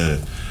said,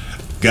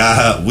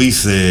 "God, we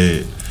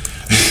said."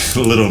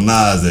 Little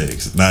Nas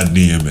X, not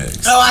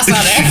DMX. Oh, I saw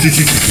that.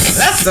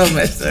 That's so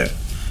messed up.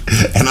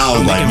 And I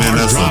was like, man,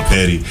 that's so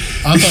petty.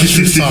 I thought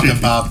you were talking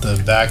about the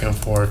back and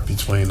forth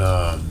between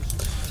Lil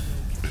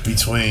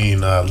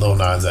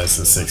Nas X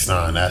and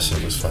 6ix9ine. That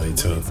shit was funny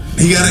too.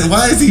 He got it.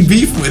 Why is he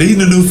beef with? He's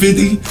the new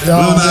 50.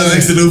 Lil Nas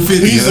X the new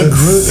 50. He's a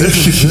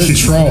good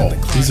troll.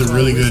 He's a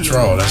really good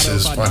troll. That shit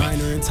is funny.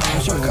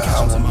 Oh my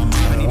god!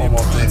 One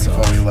more thing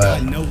before we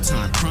left.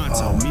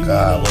 Oh my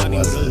god! What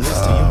was it?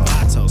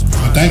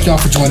 Thank y'all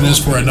for joining us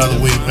for another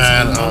week,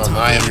 man.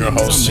 I am your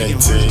host,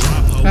 JT.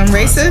 I'm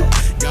Raisa.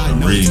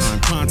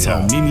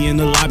 Yeah. Meet me in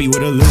the lobby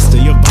with a list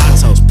of your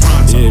bottles.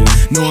 Pronto. Yeah.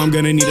 No, I'm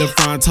gonna need a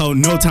fronto.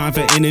 No time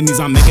for enemies.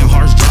 I'm making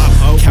harsh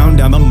drop. Counting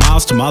down the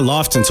miles to my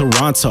loft in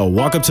Toronto.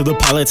 Walk up to the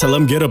pilot, tell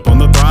him get up on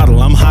the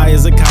throttle. I'm high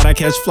as a kite. I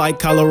catch flight,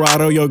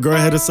 Colorado. Your girl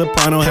had a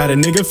soprano. Had a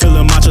nigga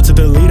feeling macho to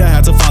the leader.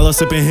 Had to follow,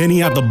 sipping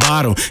Henny out the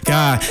bottle.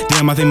 God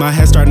damn, I think my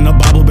head starting to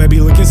bobble. Baby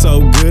looking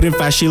so good. In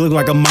fact, she look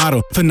like a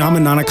model.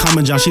 Phenomenon, a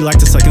common John. She like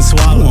to second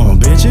swallow. On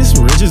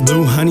bitches, riches,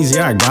 blue honeys.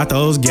 Yeah, I got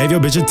those. Gave your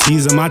bitch a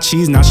tease of my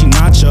cheese. Now she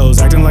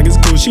nachos. Acting like it's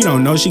cool. She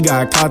don't know she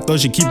got caught though.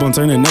 She keep on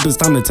turning up. It's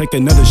time to take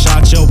another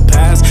shot. Yo,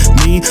 pass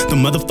me the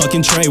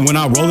motherfucking tray. When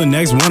I roll the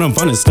next one, I'm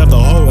funny stuff the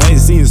whole way.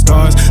 Seeing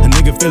stars. A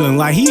nigga feeling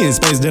like he in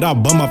space. Did I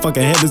bum my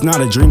fucking head? It's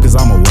not a dream cause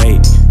I'm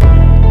awake.